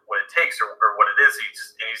have what it takes or what it is. He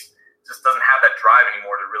just doesn't have that drive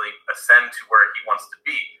anymore to really ascend to where he wants to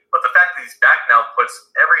be. But the fact that he's back now puts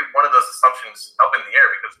every one of those assumptions up in the air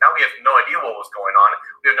because now we have no idea what was going on.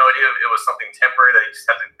 We have no idea if it was something temporary that he just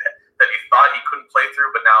that he thought he couldn't play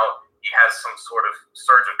through, but now he has some sort of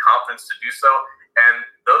surge of confidence to do so. And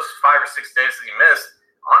those 5 or 6 days that he missed,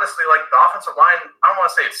 honestly, like the offensive line, I don't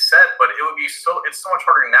want to say it's set, but it's so much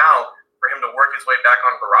harder now for him to work his way back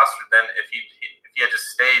onto the roster than if he had just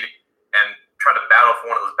stayed and tried to battle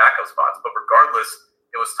for one of those backup spots. But regardless,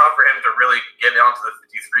 it was tough for him to really get onto the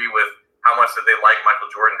 53 with how much that they like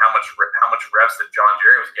Michael Jordan, how much reps that John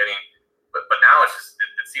Jerry was getting. But now it's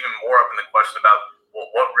even more up in the question about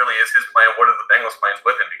what really is his plan, what are the Bengals' plans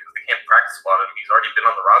with him, because they can't practice squad him. He's already been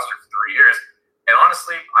on the roster for 3 years. And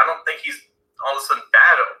honestly, I don't think he's all of a sudden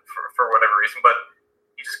bad for whatever reason, but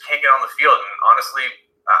he just can't get on the field. And honestly,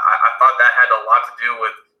 I thought that had a lot to do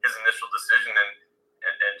with his initial decision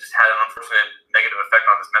and just had an unfortunate negative effect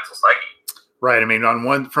on his mental psyche. Right. I mean,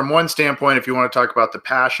 from one standpoint, if you want to talk about the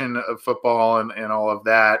passion of football and all of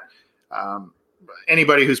that,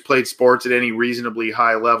 anybody who's played sports at any reasonably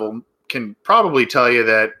high level can probably tell you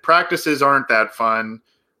that practices aren't that fun,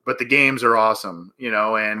 but the games are awesome,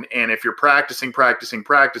 and if you're practicing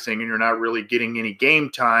and you're not really getting any game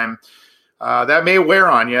time, that may wear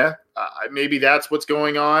on you. Maybe that's what's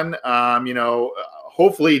going on.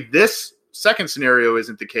 Hopefully this second scenario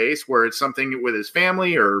isn't the case where it's something with his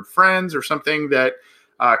family or friends or something that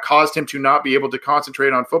caused him to not be able to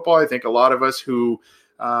concentrate on football. I think a lot of us who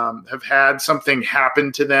have had something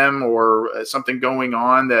happen to them or something going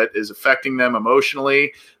on that is affecting them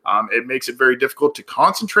emotionally. It makes it very difficult to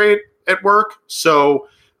concentrate at work. So,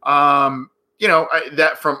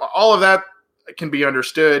 that from all of that can be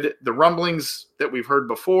understood. The rumblings that we've heard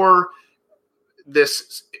before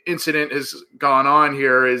this incident has gone on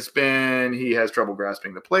here has been he has trouble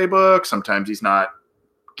grasping the playbook. Sometimes he's not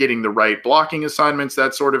getting the right blocking assignments,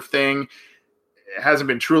 that sort of thing. It hasn't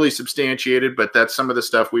been truly substantiated, but that's some of the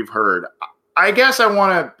stuff we've heard. I guess where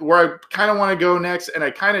I kind of want to go next, and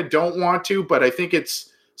I kind of don't want to, but I think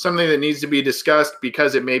it's something that needs to be discussed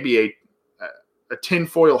because it may be a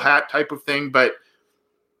tinfoil hat type of thing. But,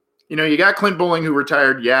 you got Clint Bowling who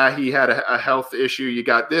retired. Yeah, he had a health issue. You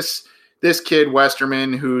got this kid,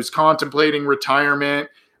 Westerman, who's contemplating retirement.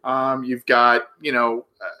 You've got,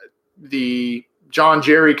 the John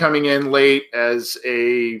Jerry coming in late as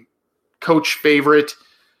a coach favorite.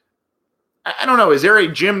 I don't know. Is there a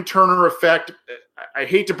Jim Turner effect? I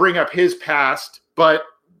hate to bring up his past, but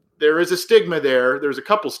there is a stigma there. There's a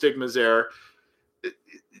couple stigmas there.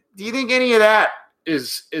 Do you think any of that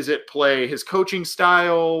is at play? His coaching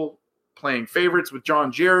style, playing favorites with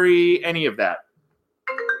John Jerry, any of that?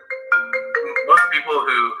 Most people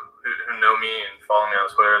who know me and follow me on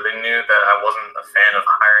Twitter, they knew that I wasn't a fan of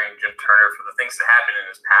hiring Jim Turner for the things that happened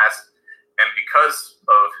in his past. And because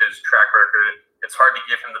of his track record, it's hard to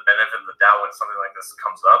give him the benefit of the doubt when something like this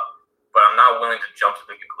comes up. But I'm not willing to jump to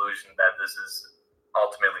the conclusion that this is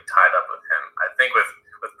ultimately tied up with him. I think with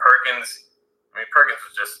Perkins, Perkins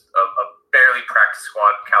was just a barely practice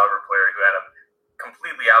squad caliber player who had a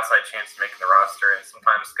completely outside chance of making the roster. And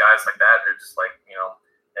sometimes guys like that, they're just like,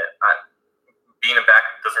 being a back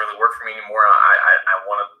doesn't really work for me anymore. I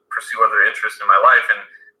want to pursue other interests in my life, and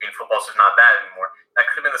football's just not that anymore. That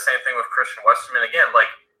could have been the same thing with Christian Westerman. Again, like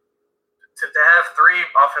to have 3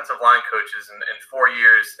 offensive line coaches in 4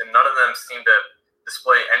 years, and none of them seem to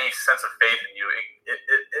display any sense of faith in you,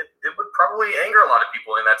 it would probably anger a lot of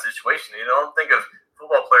people in that situation. You don't think of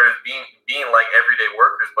football players being like everyday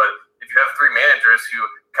workers, but if you have 3 managers who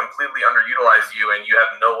completely underutilize you and you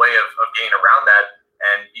have no way of getting around that,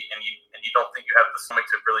 and you don't think you have the stomach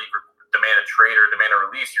to really demand a trade or demand a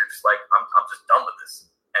release, you're just like, I'm just done with this.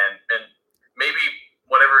 And maybe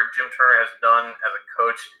whatever Jim Turner has done as a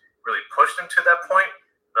coach really pushed him to that point,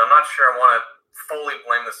 but I'm not sure I want to fully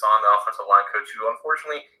blame this on the offensive line coach, who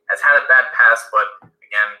unfortunately has had a bad past, but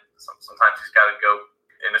again, sometimes he's got to go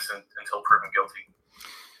innocent until proven guilty.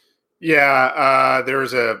 Yeah,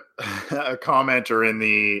 there's a commenter in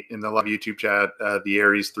the live YouTube chat, the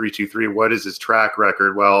Aries 323. What is his track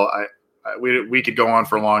record? Well, we could go on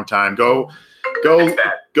for a long time. Go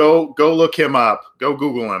look him up. Go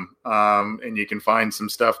Google him, and you can find some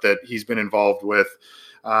stuff that he's been involved with.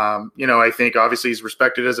 I think obviously he's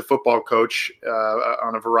respected as a football coach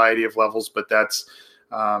on a variety of levels, but that's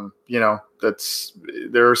there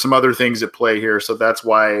are some other things at play here. So that's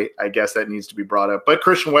why I guess that needs to be brought up. But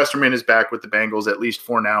Christian Westerman is back with the Bengals, at least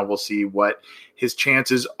for now. We'll see what his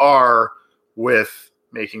chances are with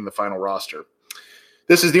making the final roster.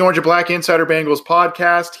 This is the Orange and Black Insider Bengals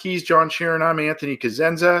podcast. He's John Sheeran. I'm Anthony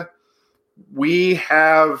Cosenza. We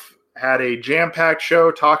have had a jam-packed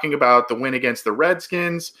show talking about the win against the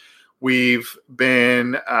Redskins. We've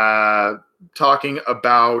been talking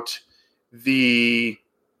about the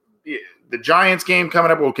Giants game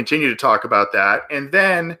coming up. We'll continue to talk about that. And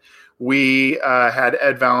then we had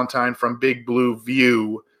Ed Valentine from Big Blue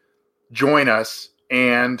View join us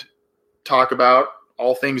and talk about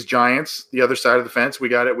all things Giants, the other side of the fence. We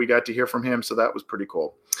got to hear from him, so that was pretty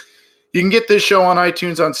cool. You can get this show on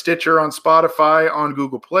iTunes, on Stitcher, on Spotify, on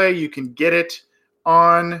Google Play. You can get it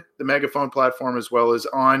on the Megaphone platform as well as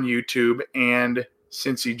on YouTube and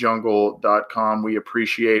CincyJungle.com. We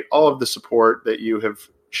appreciate all of the support that you have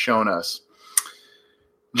shown us.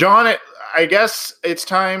 John, I guess it's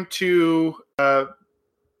time to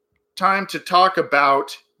talk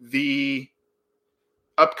about the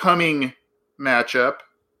upcoming matchup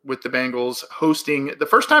with the Bengals hosting the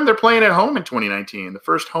first time they're playing at home in 2019, the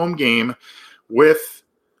first home game with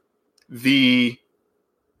in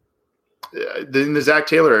the Zach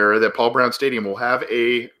Taylor era that Paul Brown Stadium will have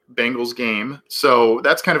a Bengals game. So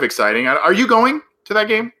that's kind of exciting. Are you going to that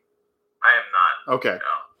game? I am not. Okay.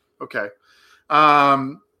 No. Okay.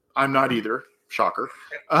 I'm not either. Shocker.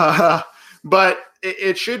 But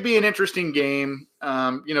it should be an interesting game.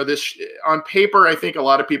 This on paper, I think a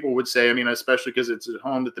lot of people would say, especially because it's at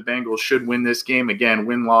home, that the Bengals should win this game. Again,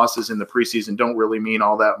 win-losses in the preseason don't really mean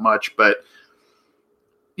all that much. But,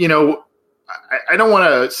 I don't want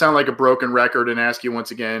to sound like a broken record and ask you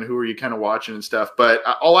once again, who are you kind of watching and stuff. But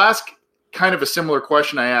I'll ask kind of a similar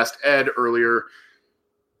question I asked Ed earlier.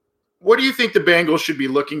 what do you think the Bengals should be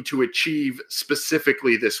looking to achieve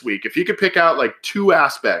specifically this week? If you could pick out like two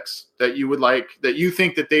aspects that you would like, that you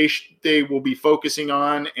think that they will be focusing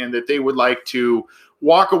on and that they would like to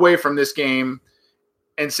walk away from this game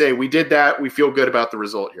and say, we did that, we feel good about the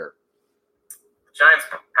result here. The Giants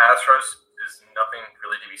pass rush is nothing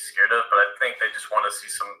really to be scared of, but I think they just want to see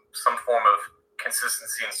some form of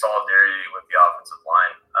consistency and solidarity with the offensive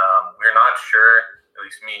line. We're not sure, at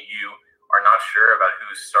least me and you, are not sure about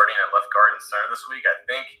who's starting at left guard and center this week. I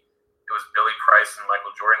think it was Billy Price and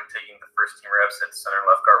Michael Jordan taking the first team reps at center and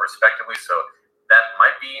left guard respectively. So that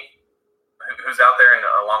might be who's out there, and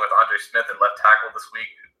along with Andre Smith at left tackle this week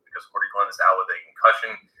because Cordy Glenn is out with a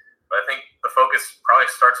concussion. But I think the focus probably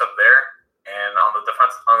starts up there. And on the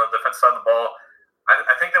defense side of the ball,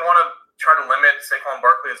 I think they want to try to limit Saquon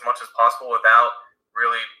Barkley as much as possible without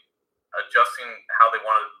really adjusting how they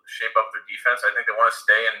want to shape up their defense. I think they want to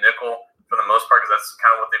stay in nickel for the most part, because that's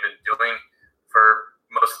kind of what they've been doing for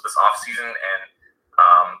most of this offseason. And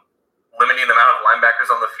limiting the amount of linebackers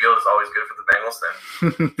on the field is always good for the Bengals.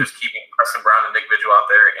 And just keeping Preston Brown and Nick Vigil out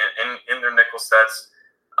there in their nickel sets,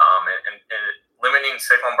 and limiting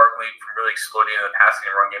Saquon Barkley from really exploding in the passing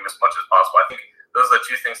and run game as much as possible. I think those are the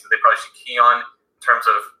two things that they probably should key on in terms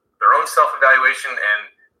of their own self-evaluation and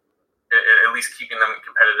at least keeping them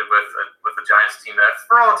competitive with the Giants team that,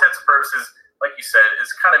 for all intents and purposes, like you said, is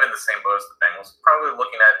kind of in the same boat as the Bengals. Probably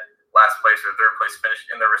looking at last place or third place finish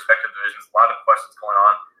in their respective divisions. A lot of questions going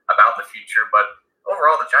on about the future, but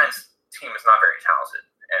overall, the Giants team is not very talented.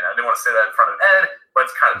 And I didn't want to say that in front of Ed, but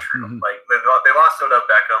it's kind of true. Mm-hmm. Like they lost Odell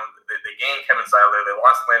Beckham, they gained Kevin Zeiler, they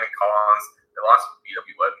lost Landon Collins, they lost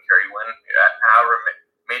B.W. Webb and Kerry Wynn. However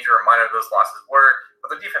major or minor those losses were, but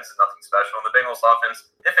the defense is nothing special. And the Bengals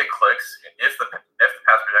offense, if it clicks, if the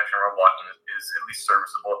pass protection run blocking is at least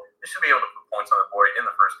serviceable, they should be able to put points on the board in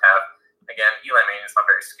the first half. Again, Eli Manning is not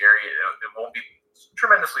very scary. It won't be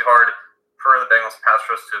tremendously hard for the Bengals pass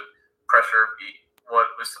rush to pressure what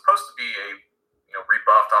was supposed to be a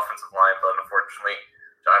rebuffed offensive line, but unfortunately,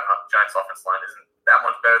 Giants offensive line isn't that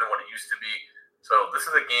much better than what it used to be. So this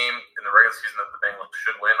is a game in the regular season that the Bengals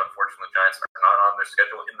should win. Unfortunately, the Giants are not on their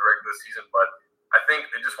schedule in the regular season, but I think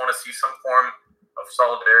they just want to see some form of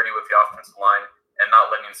solidarity with the offensive line and not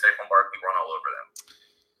letting Saquon Barkley run all over them.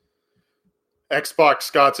 Xbox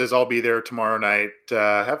Scott says, I'll be there tomorrow night.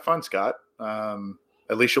 Have fun, Scott.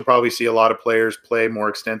 At least you'll probably see a lot of players play more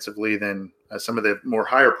extensively than some of the more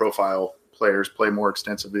higher profile players play more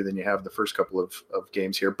extensively than you have the first couple of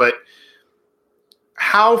games here. But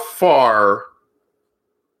how far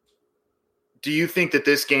do you think that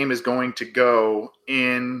this game is going to go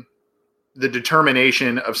in the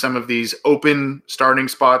determination of some of these open starting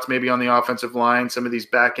spots, maybe on the offensive line, some of these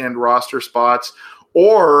back-end roster spots?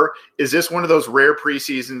 Or is this one of those rare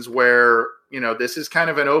preseasons where, this is kind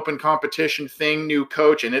of an open competition thing, new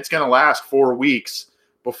coach, and it's going to last 4 weeks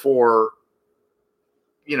before,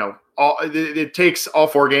 it takes all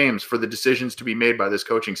 4 games for the decisions to be made by this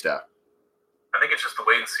coaching staff? I think it's just a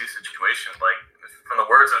wait-and-see situation. Like, from the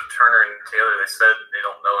words of Turner and Taylor, they said they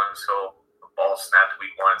don't know until the ball snapped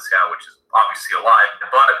week 1 in Seattle, which is obviously a lie.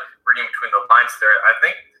 But reading between the lines there, I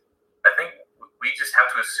think we just have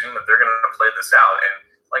to assume that they're going to play this out. And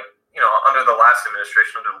under the last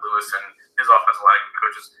administration, under Lewis and his offensive line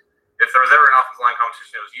coaches, if there was ever an offensive line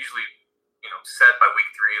competition, it was usually set by week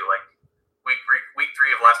 3. Like week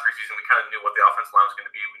 3 of last preseason, we kind of knew what the offensive line was going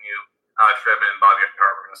to be. We knew Alex Redmond and Bobby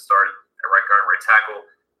Hart were going to start at right guard and right tackle.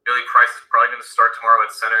 Billy Price is probably going to start tomorrow at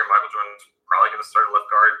center. Michael Jordan's probably going to start at left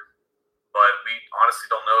guard. But we honestly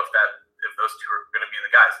don't know if those two are going to be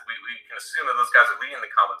the guys. We can assume that those guys are leading the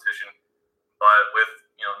competition. But with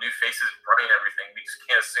new faces running everything, we just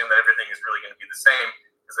can't assume that everything is really going to be the same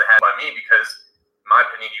as it had by me. Because in my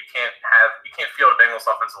opinion, you can't field a Bengals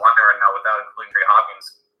offensive line right now without including Trey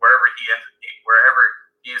Hopkins. Wherever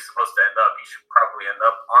he is supposed to end up, he should probably end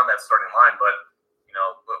up on that starting line. But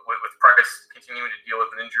with Price continuing to deal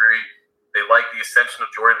with an injury, they like the ascension of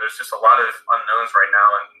Jordan. There's just a lot of unknowns right now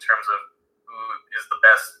in terms of who is the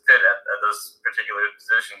best fit at those particular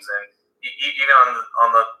positions. And even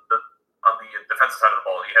on the defensive side of the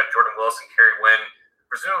ball, you have Jordan Willis and Kerry Wynn.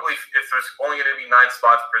 Presumably, if there's only going to be 9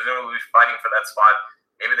 spots, presumably fighting for that spot,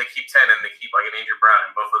 maybe they keep 10 and they keep like an A.J. Brown,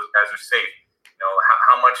 and both those guys are safe.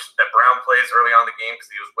 How much that Brown plays early on in the game, because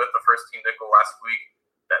he was with the first team nickel last week,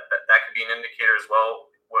 that could be an indicator as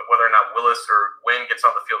well. Whether or not Willis or Wynn gets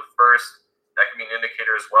on the field first, that could be an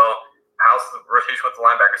indicator as well. How's the rotation with the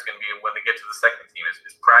linebackers going to be when they get to the second team?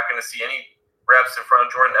 Is Pratt going to see any reps in front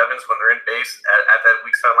of Jordan Evans when they're in base at that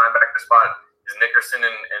weak side linebacker spot? Is Nickerson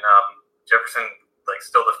and Jefferson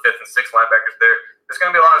still the 5th and 6th linebackers there? There's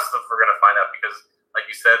going to be a lot of stuff we're going to find out because, like like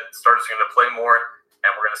you said, starters are going to play more, and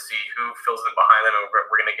we're going to see who fills in behind them, and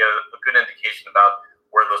we're going to get a good indication about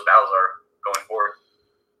where those battles are going forward.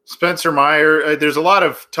 Spencer Meyer, there's a lot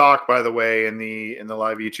of talk, by the way, in the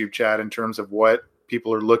live YouTube chat in terms of what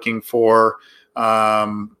people are looking for.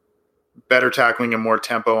 Better tackling and more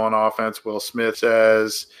tempo on offense, Will Smith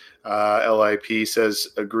says. LIP says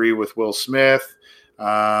agree with Will Smith.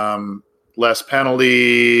 Less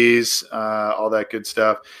penalties, all that good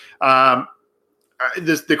stuff.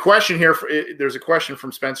 The question here, there's a question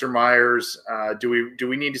from Spencer Myers. Do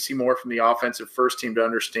we need to see more from the offensive first team to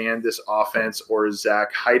understand this offense, or is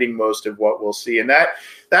Zach hiding most of what we'll see? And that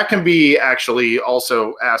can be actually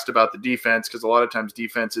also asked about the defense, because a lot of times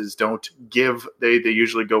defenses don't give, they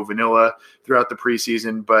usually go vanilla throughout the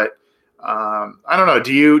preseason. But I don't know.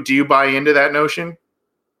 Do you buy into that notion?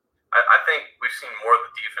 I think we've seen more of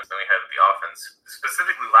the defense than we had of the offense,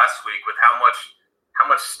 specifically last week with how much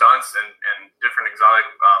stunts and different exotic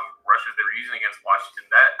rushes they were using against Washington.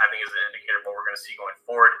 That, I think, is an indicator of what we're going to see going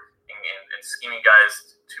forward, and scheming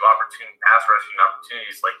guys to pass rushing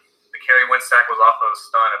opportunities. Like the Kerry Wynn sack was off of a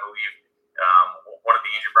stunt, I believe. One of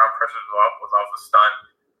the A.J. Brown pressures was off the stunt.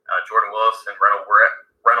 Jordan Willis and Reynold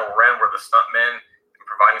Wren were the stunt men in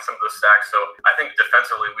providing some of those sacks. So I think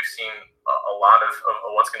defensively we've seen a lot of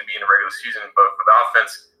what's going to be in the regular season. But for the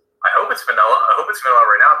offense, I hope it's vanilla. I hope it's vanilla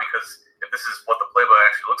right now, because if this is what the playbook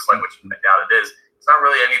actually looks like, which I doubt it is, it's not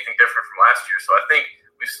really anything different from last year. So I think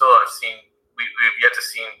we've yet to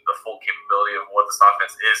see the full capability of what this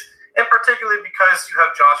offense is, and particularly because you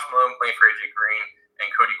have Josh Malone playing for AJ Green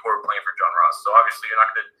and Cody Cord playing for John Ross. So obviously you're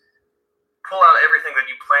not going to pull out everything that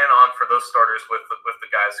you plan on for those starters with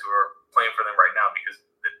the guys who are playing for them right now, because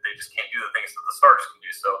they just can't do the things that the starters can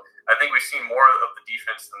do. So I think we've seen more of the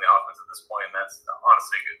defense than the offense at this point, and that's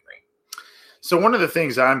honestly a good thing. So one of the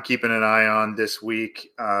things I'm keeping an eye on this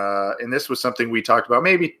week, and this was something we talked about,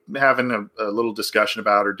 maybe having a little discussion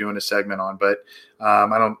about or doing a segment on, but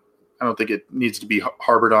I don't think it needs to be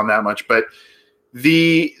harbored on that much. But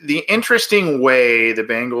the interesting way the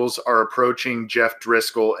Bengals are approaching Jeff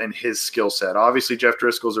Driscoll and his skill set. Obviously, Jeff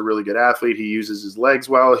Driscoll's a really good athlete. He uses his legs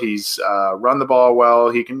well. He's run the ball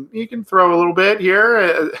well. He can throw a little bit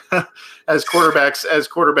here as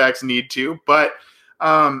quarterbacks need to, but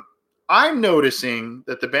I'm noticing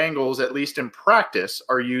that the Bengals, at least in practice,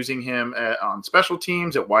 are using him on special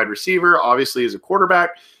teams, at wide receiver, obviously as a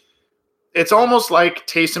quarterback. It's almost like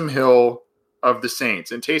Taysom Hill of the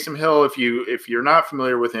Saints. And Taysom Hill, if you're not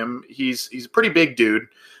familiar with him, he's a pretty big dude.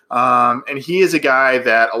 And he is a guy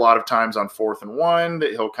that a lot of times on 4th and 1,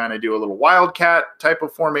 he'll kind of do a little wildcat type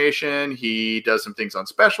of formation. He does some things on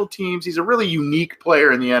special teams. He's a really unique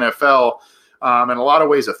player in the NFL. In a lot of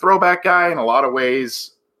ways, a throwback guy, in a lot of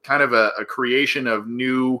ways, kind of a creation of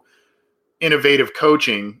new innovative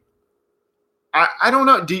coaching. I don't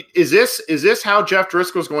know. Is this how Jeff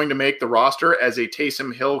Driscoll is going to make the roster, as a Taysom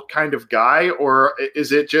Hill kind of guy, or is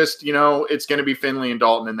it just, it's going to be Finley and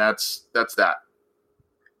Dalton and that's that?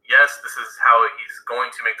 Yes, this is how he's going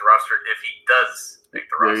to make the roster if he does make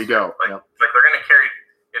the roster. There you go. Like they're going to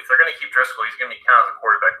if they're going to keep Driscoll, he's going to be counted as a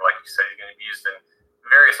quarterback. But like you said, he's going to be used in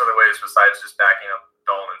various other ways besides just backing up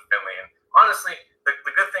Dalton and Finley. And honestly,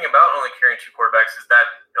 the good thing about only carrying 2 quarterbacks is that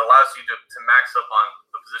it allows you to max up on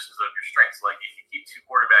the positions of your strengths. Like if you keep 2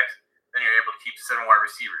 quarterbacks, then you're able to keep 7 wide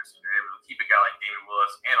receivers, and you're able to keep a guy like David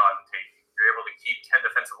Willis and Auden Tate. You're able to keep 10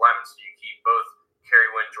 defensive linemen, so you keep both Kerry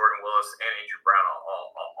Wynn, Jordan Willis, and Andrew Brown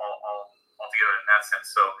all together in that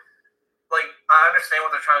sense. So, I understand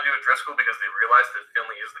what they're trying to do with Driscoll, because they realize that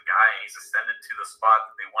Finley is the guy, and he's ascended to the spot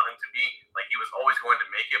that they want him to be. He was always going to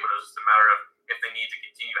make it, but it was just a matter of if they need to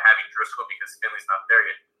continue having Driscoll because Finley's not there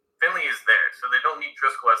yet. Finley is there, so they don't need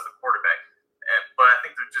Driscoll as the quarterback. But I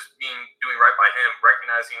think they're just doing right by him,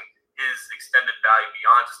 recognizing his extended value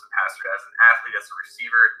beyond just a passer, as an athlete, as a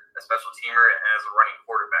receiver, a special teamer, and as a running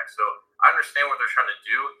quarterback. So I understand what they're trying to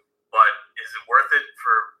do, but is it worth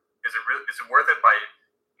it by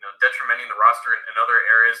detrimenting the roster in other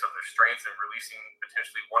areas of their strengths and releasing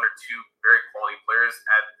potentially 1 or 2 very quality players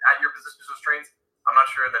at your positions of strengths? I'm not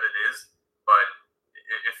sure that it is, but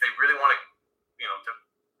if they really want to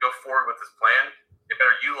go forward with this plan, they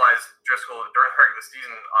better utilize Driscoll during the regular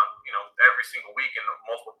season on every single week and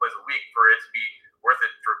multiple plays a week for it to be worth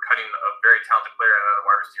it for cutting a very talented player out of the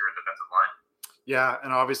wide receiver defensive line. Yeah, and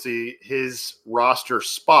obviously his roster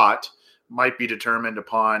spot might be determined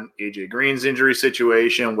upon AJ Green's injury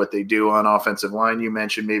situation, what they do on offensive line. You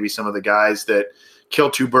mentioned maybe some of the guys that kill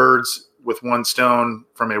 2 birds with 1 stone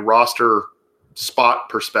from a roster spot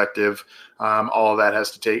perspective, all of that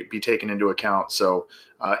has to be taken into account. So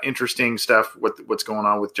interesting stuff. What's going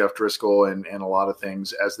on with Jeff Driscoll and a lot of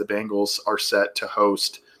things as the Bengals are set to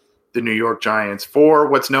host the New York Giants for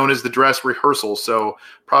what's known as the dress rehearsal. So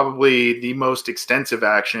probably the most extensive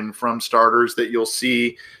action from starters that you'll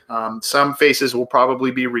see. Some faces will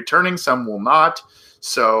probably be returning, some will not.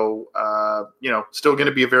 So, still going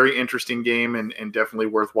to be a very interesting game and definitely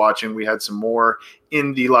worth watching. We had some more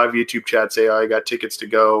in the live YouTube chat say, I got tickets to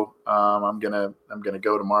go. I'm going to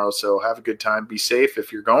go tomorrow. So have a good time. Be safe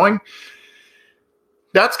if you're going.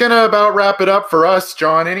 That's going to about wrap it up for us,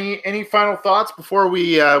 John. Any final thoughts before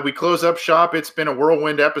we close up shop? It's been a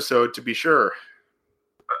whirlwind episode, to be sure.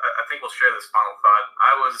 I think we'll share this final thought.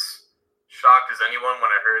 I was shocked as anyone when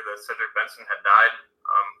I heard that Cedric Benson had died,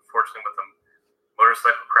 fortunately with a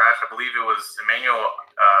motorcycle crash. I believe it was Emmanuel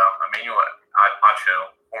Acho,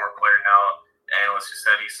 former player now, analyst, who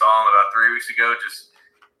said he saw him about 3 weeks ago just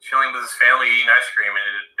chilling with his family eating ice cream and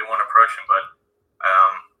didn't want to approach him. But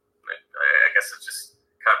I guess it's just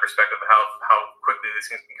kind of perspective of how quickly these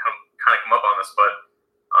things can come up on us. But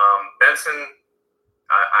Benson,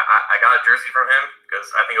 I got a jersey from him because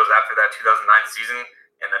I think it was after that 2009 season,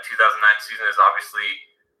 and the 2009 season is obviously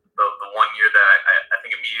the 1 year that I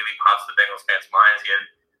think immediately pops the Bengals fans' minds. He had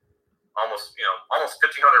almost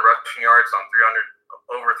 1,500 rushing yards on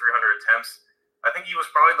over 300 attempts. I think he was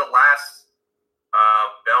probably the last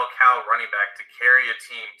bell cow running back to carry a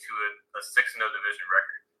team to a 6-0 division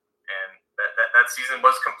record. And that season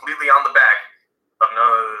was completely on the back of none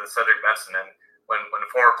other than Cedric Benson. And when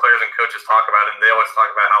former players and coaches talk about him, they always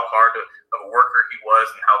talk about how hard of a worker he was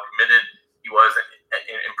and how committed he was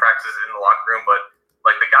in practices in the locker room. But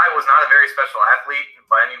like, the guy was not a very special athlete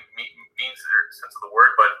by any means or sense of the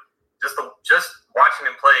word, but just watching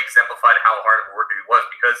him play exemplified how hard of a worker he was,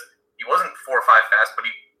 because he wasn't 4 or 5 fast, but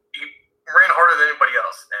he ran harder than anybody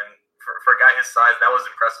else. And for a guy his size, that was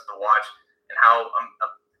impressive to watch, and how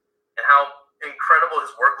incredible his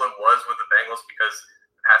workload was with the Bengals, because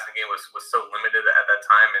the passing game was so limited at that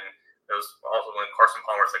time. And it was also when Carson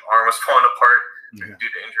Palmer's arm was falling apart due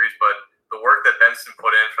to injuries. But the work that Benson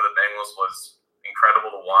put in for the Bengals was incredible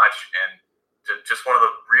to watch, and just one of the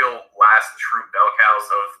real last true bell cows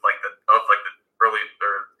of the early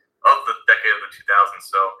of the decade of the 2000s.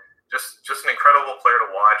 So just an incredible player to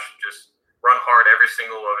watch. Just run hard every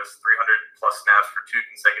single of his 300 plus snaps for 2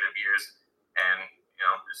 consecutive years, and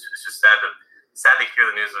it's just sad to hear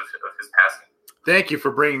the news of his passing. Thank you for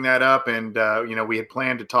bringing that up, and we had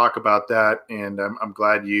planned to talk about that, and I'm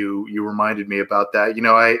glad you reminded me about that.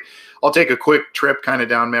 I'll take a quick trip kind of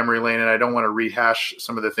down memory lane, and I don't want to rehash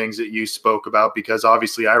some of the things that you spoke about, because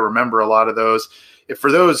obviously I remember a lot of those.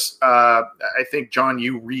 For those, I think, John,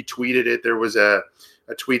 you retweeted it. There was a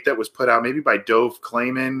tweet that was put out maybe by Dove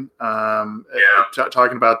Clayman,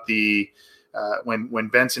 talking about the when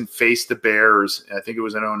Benson faced the Bears. I think it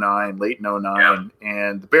was in 2009, late in 2009,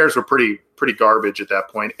 and the Bears were pretty garbage at that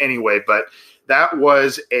point anyway. But that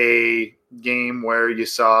was a game where you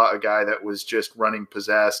saw a guy that was just running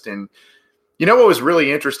possessed. And what was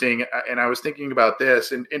really interesting, and I was thinking about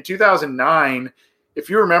this, in 2009, if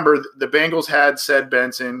you remember, the Bengals had Ced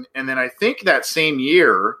Benson, and then I think that same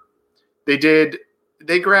year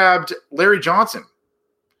they grabbed Larry Johnson,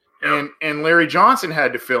 and Larry Johnson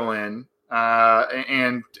had to fill in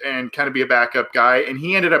and kind of be a backup guy. And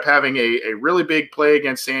he ended up having a really big play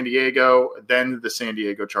against San Diego, then the San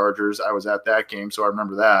Diego Chargers. I was at that game, so I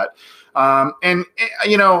remember that.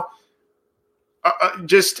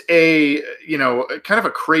 Just a kind of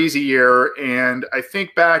a crazy year. And I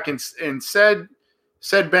think back and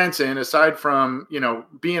Ced Benson, aside from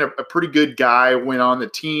being a pretty good guy, went on the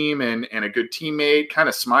team and a good teammate, kind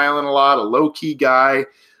of smiling a lot, a low-key guy.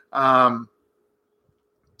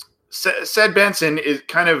 Ced Benson is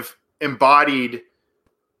kind of embodied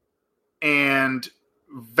and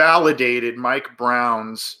validated Mike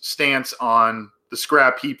Brown's stance on the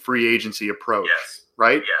scrap heap free agency approach. Yes.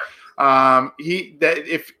 Right? Yeah.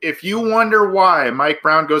 If you wonder why Mike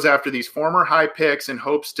Brown goes after these former high picks and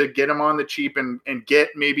hopes to get them on the cheap and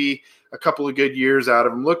get maybe a couple of good years out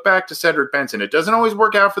of them, look back to Cedric Benson. It doesn't always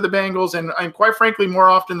work out for the Bengals, and quite frankly, more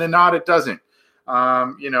often than not, it doesn't.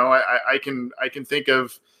 I can think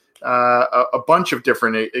of a bunch of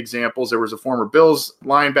different examples. There was a former Bills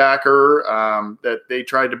linebacker that they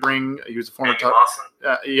tried to bring. He was a former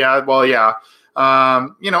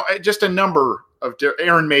just a number of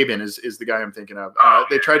Aaron Maben is the guy I'm thinking of.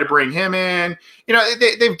 They tried to bring him in.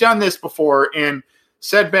 They've done this before, and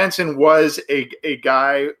Ced Benson was a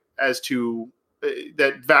guy as to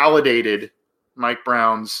that validated Mike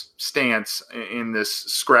Brown's stance in this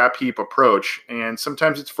scrap heap approach. And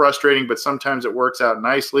sometimes it's frustrating, but sometimes it works out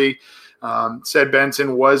nicely. Said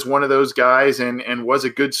Benson was one of those guys and was a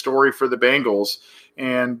good story for the Bengals.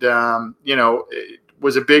 And, it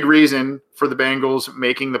was a big reason for the Bengals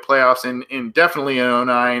making the playoffs in definitely in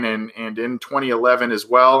 2009 and in 2011 as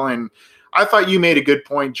well. And I thought you made a good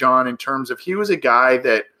point, John, in terms of he was a guy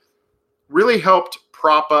that really helped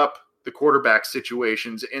prop up the quarterback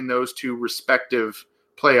situations in those two respective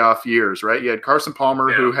playoff years, right? You had Carson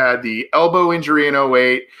Palmer, who had the elbow injury in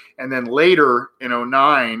 2008, and then later in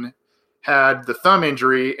 2009 had the thumb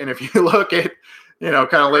injury. And if you look at,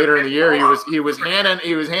 kind of later in the year, he was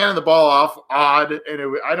handing the ball off odd,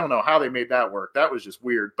 and I don't know how they made that work. That was just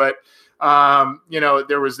weird. But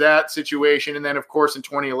there was that situation, and then of course in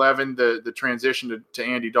 2011 the transition to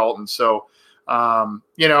Andy Dalton. So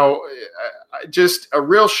just a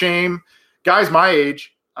real shame. Guy's my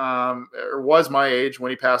age, or was my age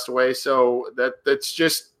when he passed away. So that's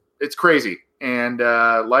just, it's crazy. And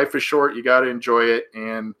life is short. You got to enjoy it.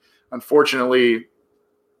 And unfortunately,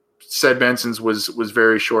 said Benson's was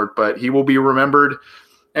very short, but he will be remembered.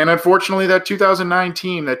 And unfortunately, that 2009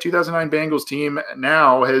 Bengals team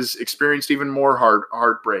now has experienced even more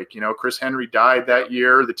heartbreak. Chris Henry died that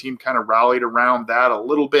year. The team kind of rallied around that a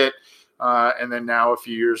little bit. And then now a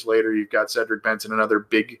few years later, you've got Cedric Benson, another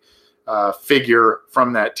big figure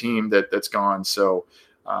from that team that's gone. So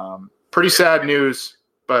pretty sad news,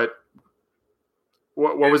 but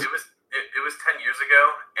what was it? It was 10 years ago,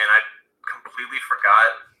 and I completely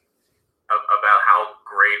forgot about how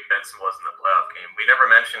great Benson was in the playoff game. We never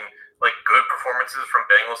mentioned good performances from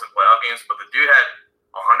Bengals in playoff games, but the dude had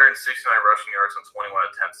 169 rushing yards on 21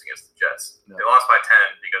 attempts against the Jets. Yeah. They lost by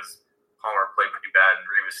 10 because Palmer played pretty bad and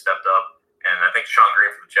Reeves stepped up, and I think Sean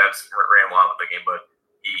Green for the Jets ran wild with the game. But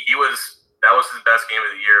that was his best game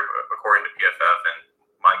of the year according to PFF. And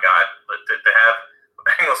my God, to have a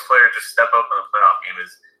Bengals player just step up in a playoff game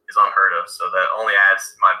is unheard of. So that only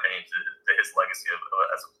adds, in my opinion, to his legacy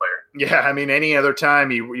as a player. Yeah, I mean, any other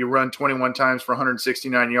time you run 21 times for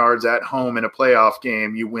 169 yards at home in a playoff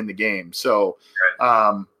game, you win the game. So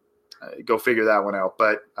go figure that one out.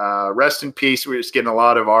 But rest in peace. We're just getting a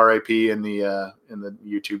lot of RIP in the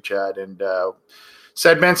YouTube chat. And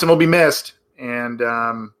said Benson will be missed. And,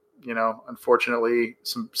 unfortunately,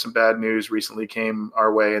 some bad news recently came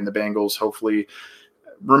our way, and the Bengals hopefully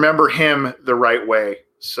remember him the right way.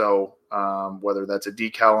 So whether that's a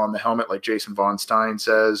decal on the helmet like Jason Von Stein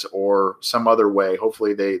says or some other way,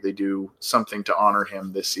 hopefully they do something to honor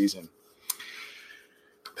him this season.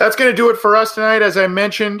 That's going to do it for us tonight. As I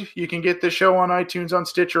mentioned, you can get this show on iTunes, on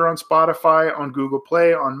Stitcher, on Spotify, on Google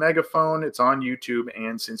Play, on Megaphone. It's on YouTube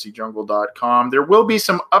and CincyJungle.com. There will be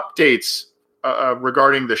some updates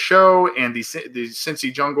regarding the show and the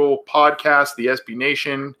Cincy Jungle podcast, the SB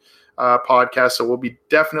Nation podcast. So we'll be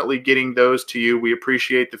definitely getting those to you. We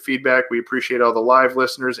appreciate the feedback. We appreciate all the live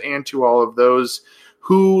listeners and to all of those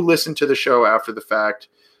who listen to the show after the fact.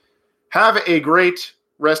 Have a great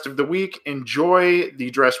rest of the week. Enjoy the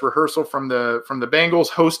dress rehearsal from the Bengals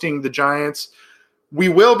hosting the Giants. We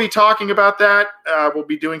will be talking about that. We'll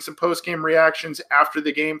be doing some post-game reactions after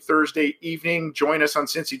the game Thursday evening. Join us on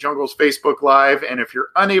Cincy Jungle's Facebook Live. And if you're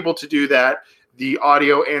unable to do that, the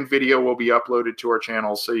audio and video will be uploaded to our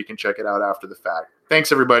channel so you can check it out after the fact.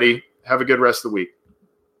 Thanks, everybody. Have a good rest of the week.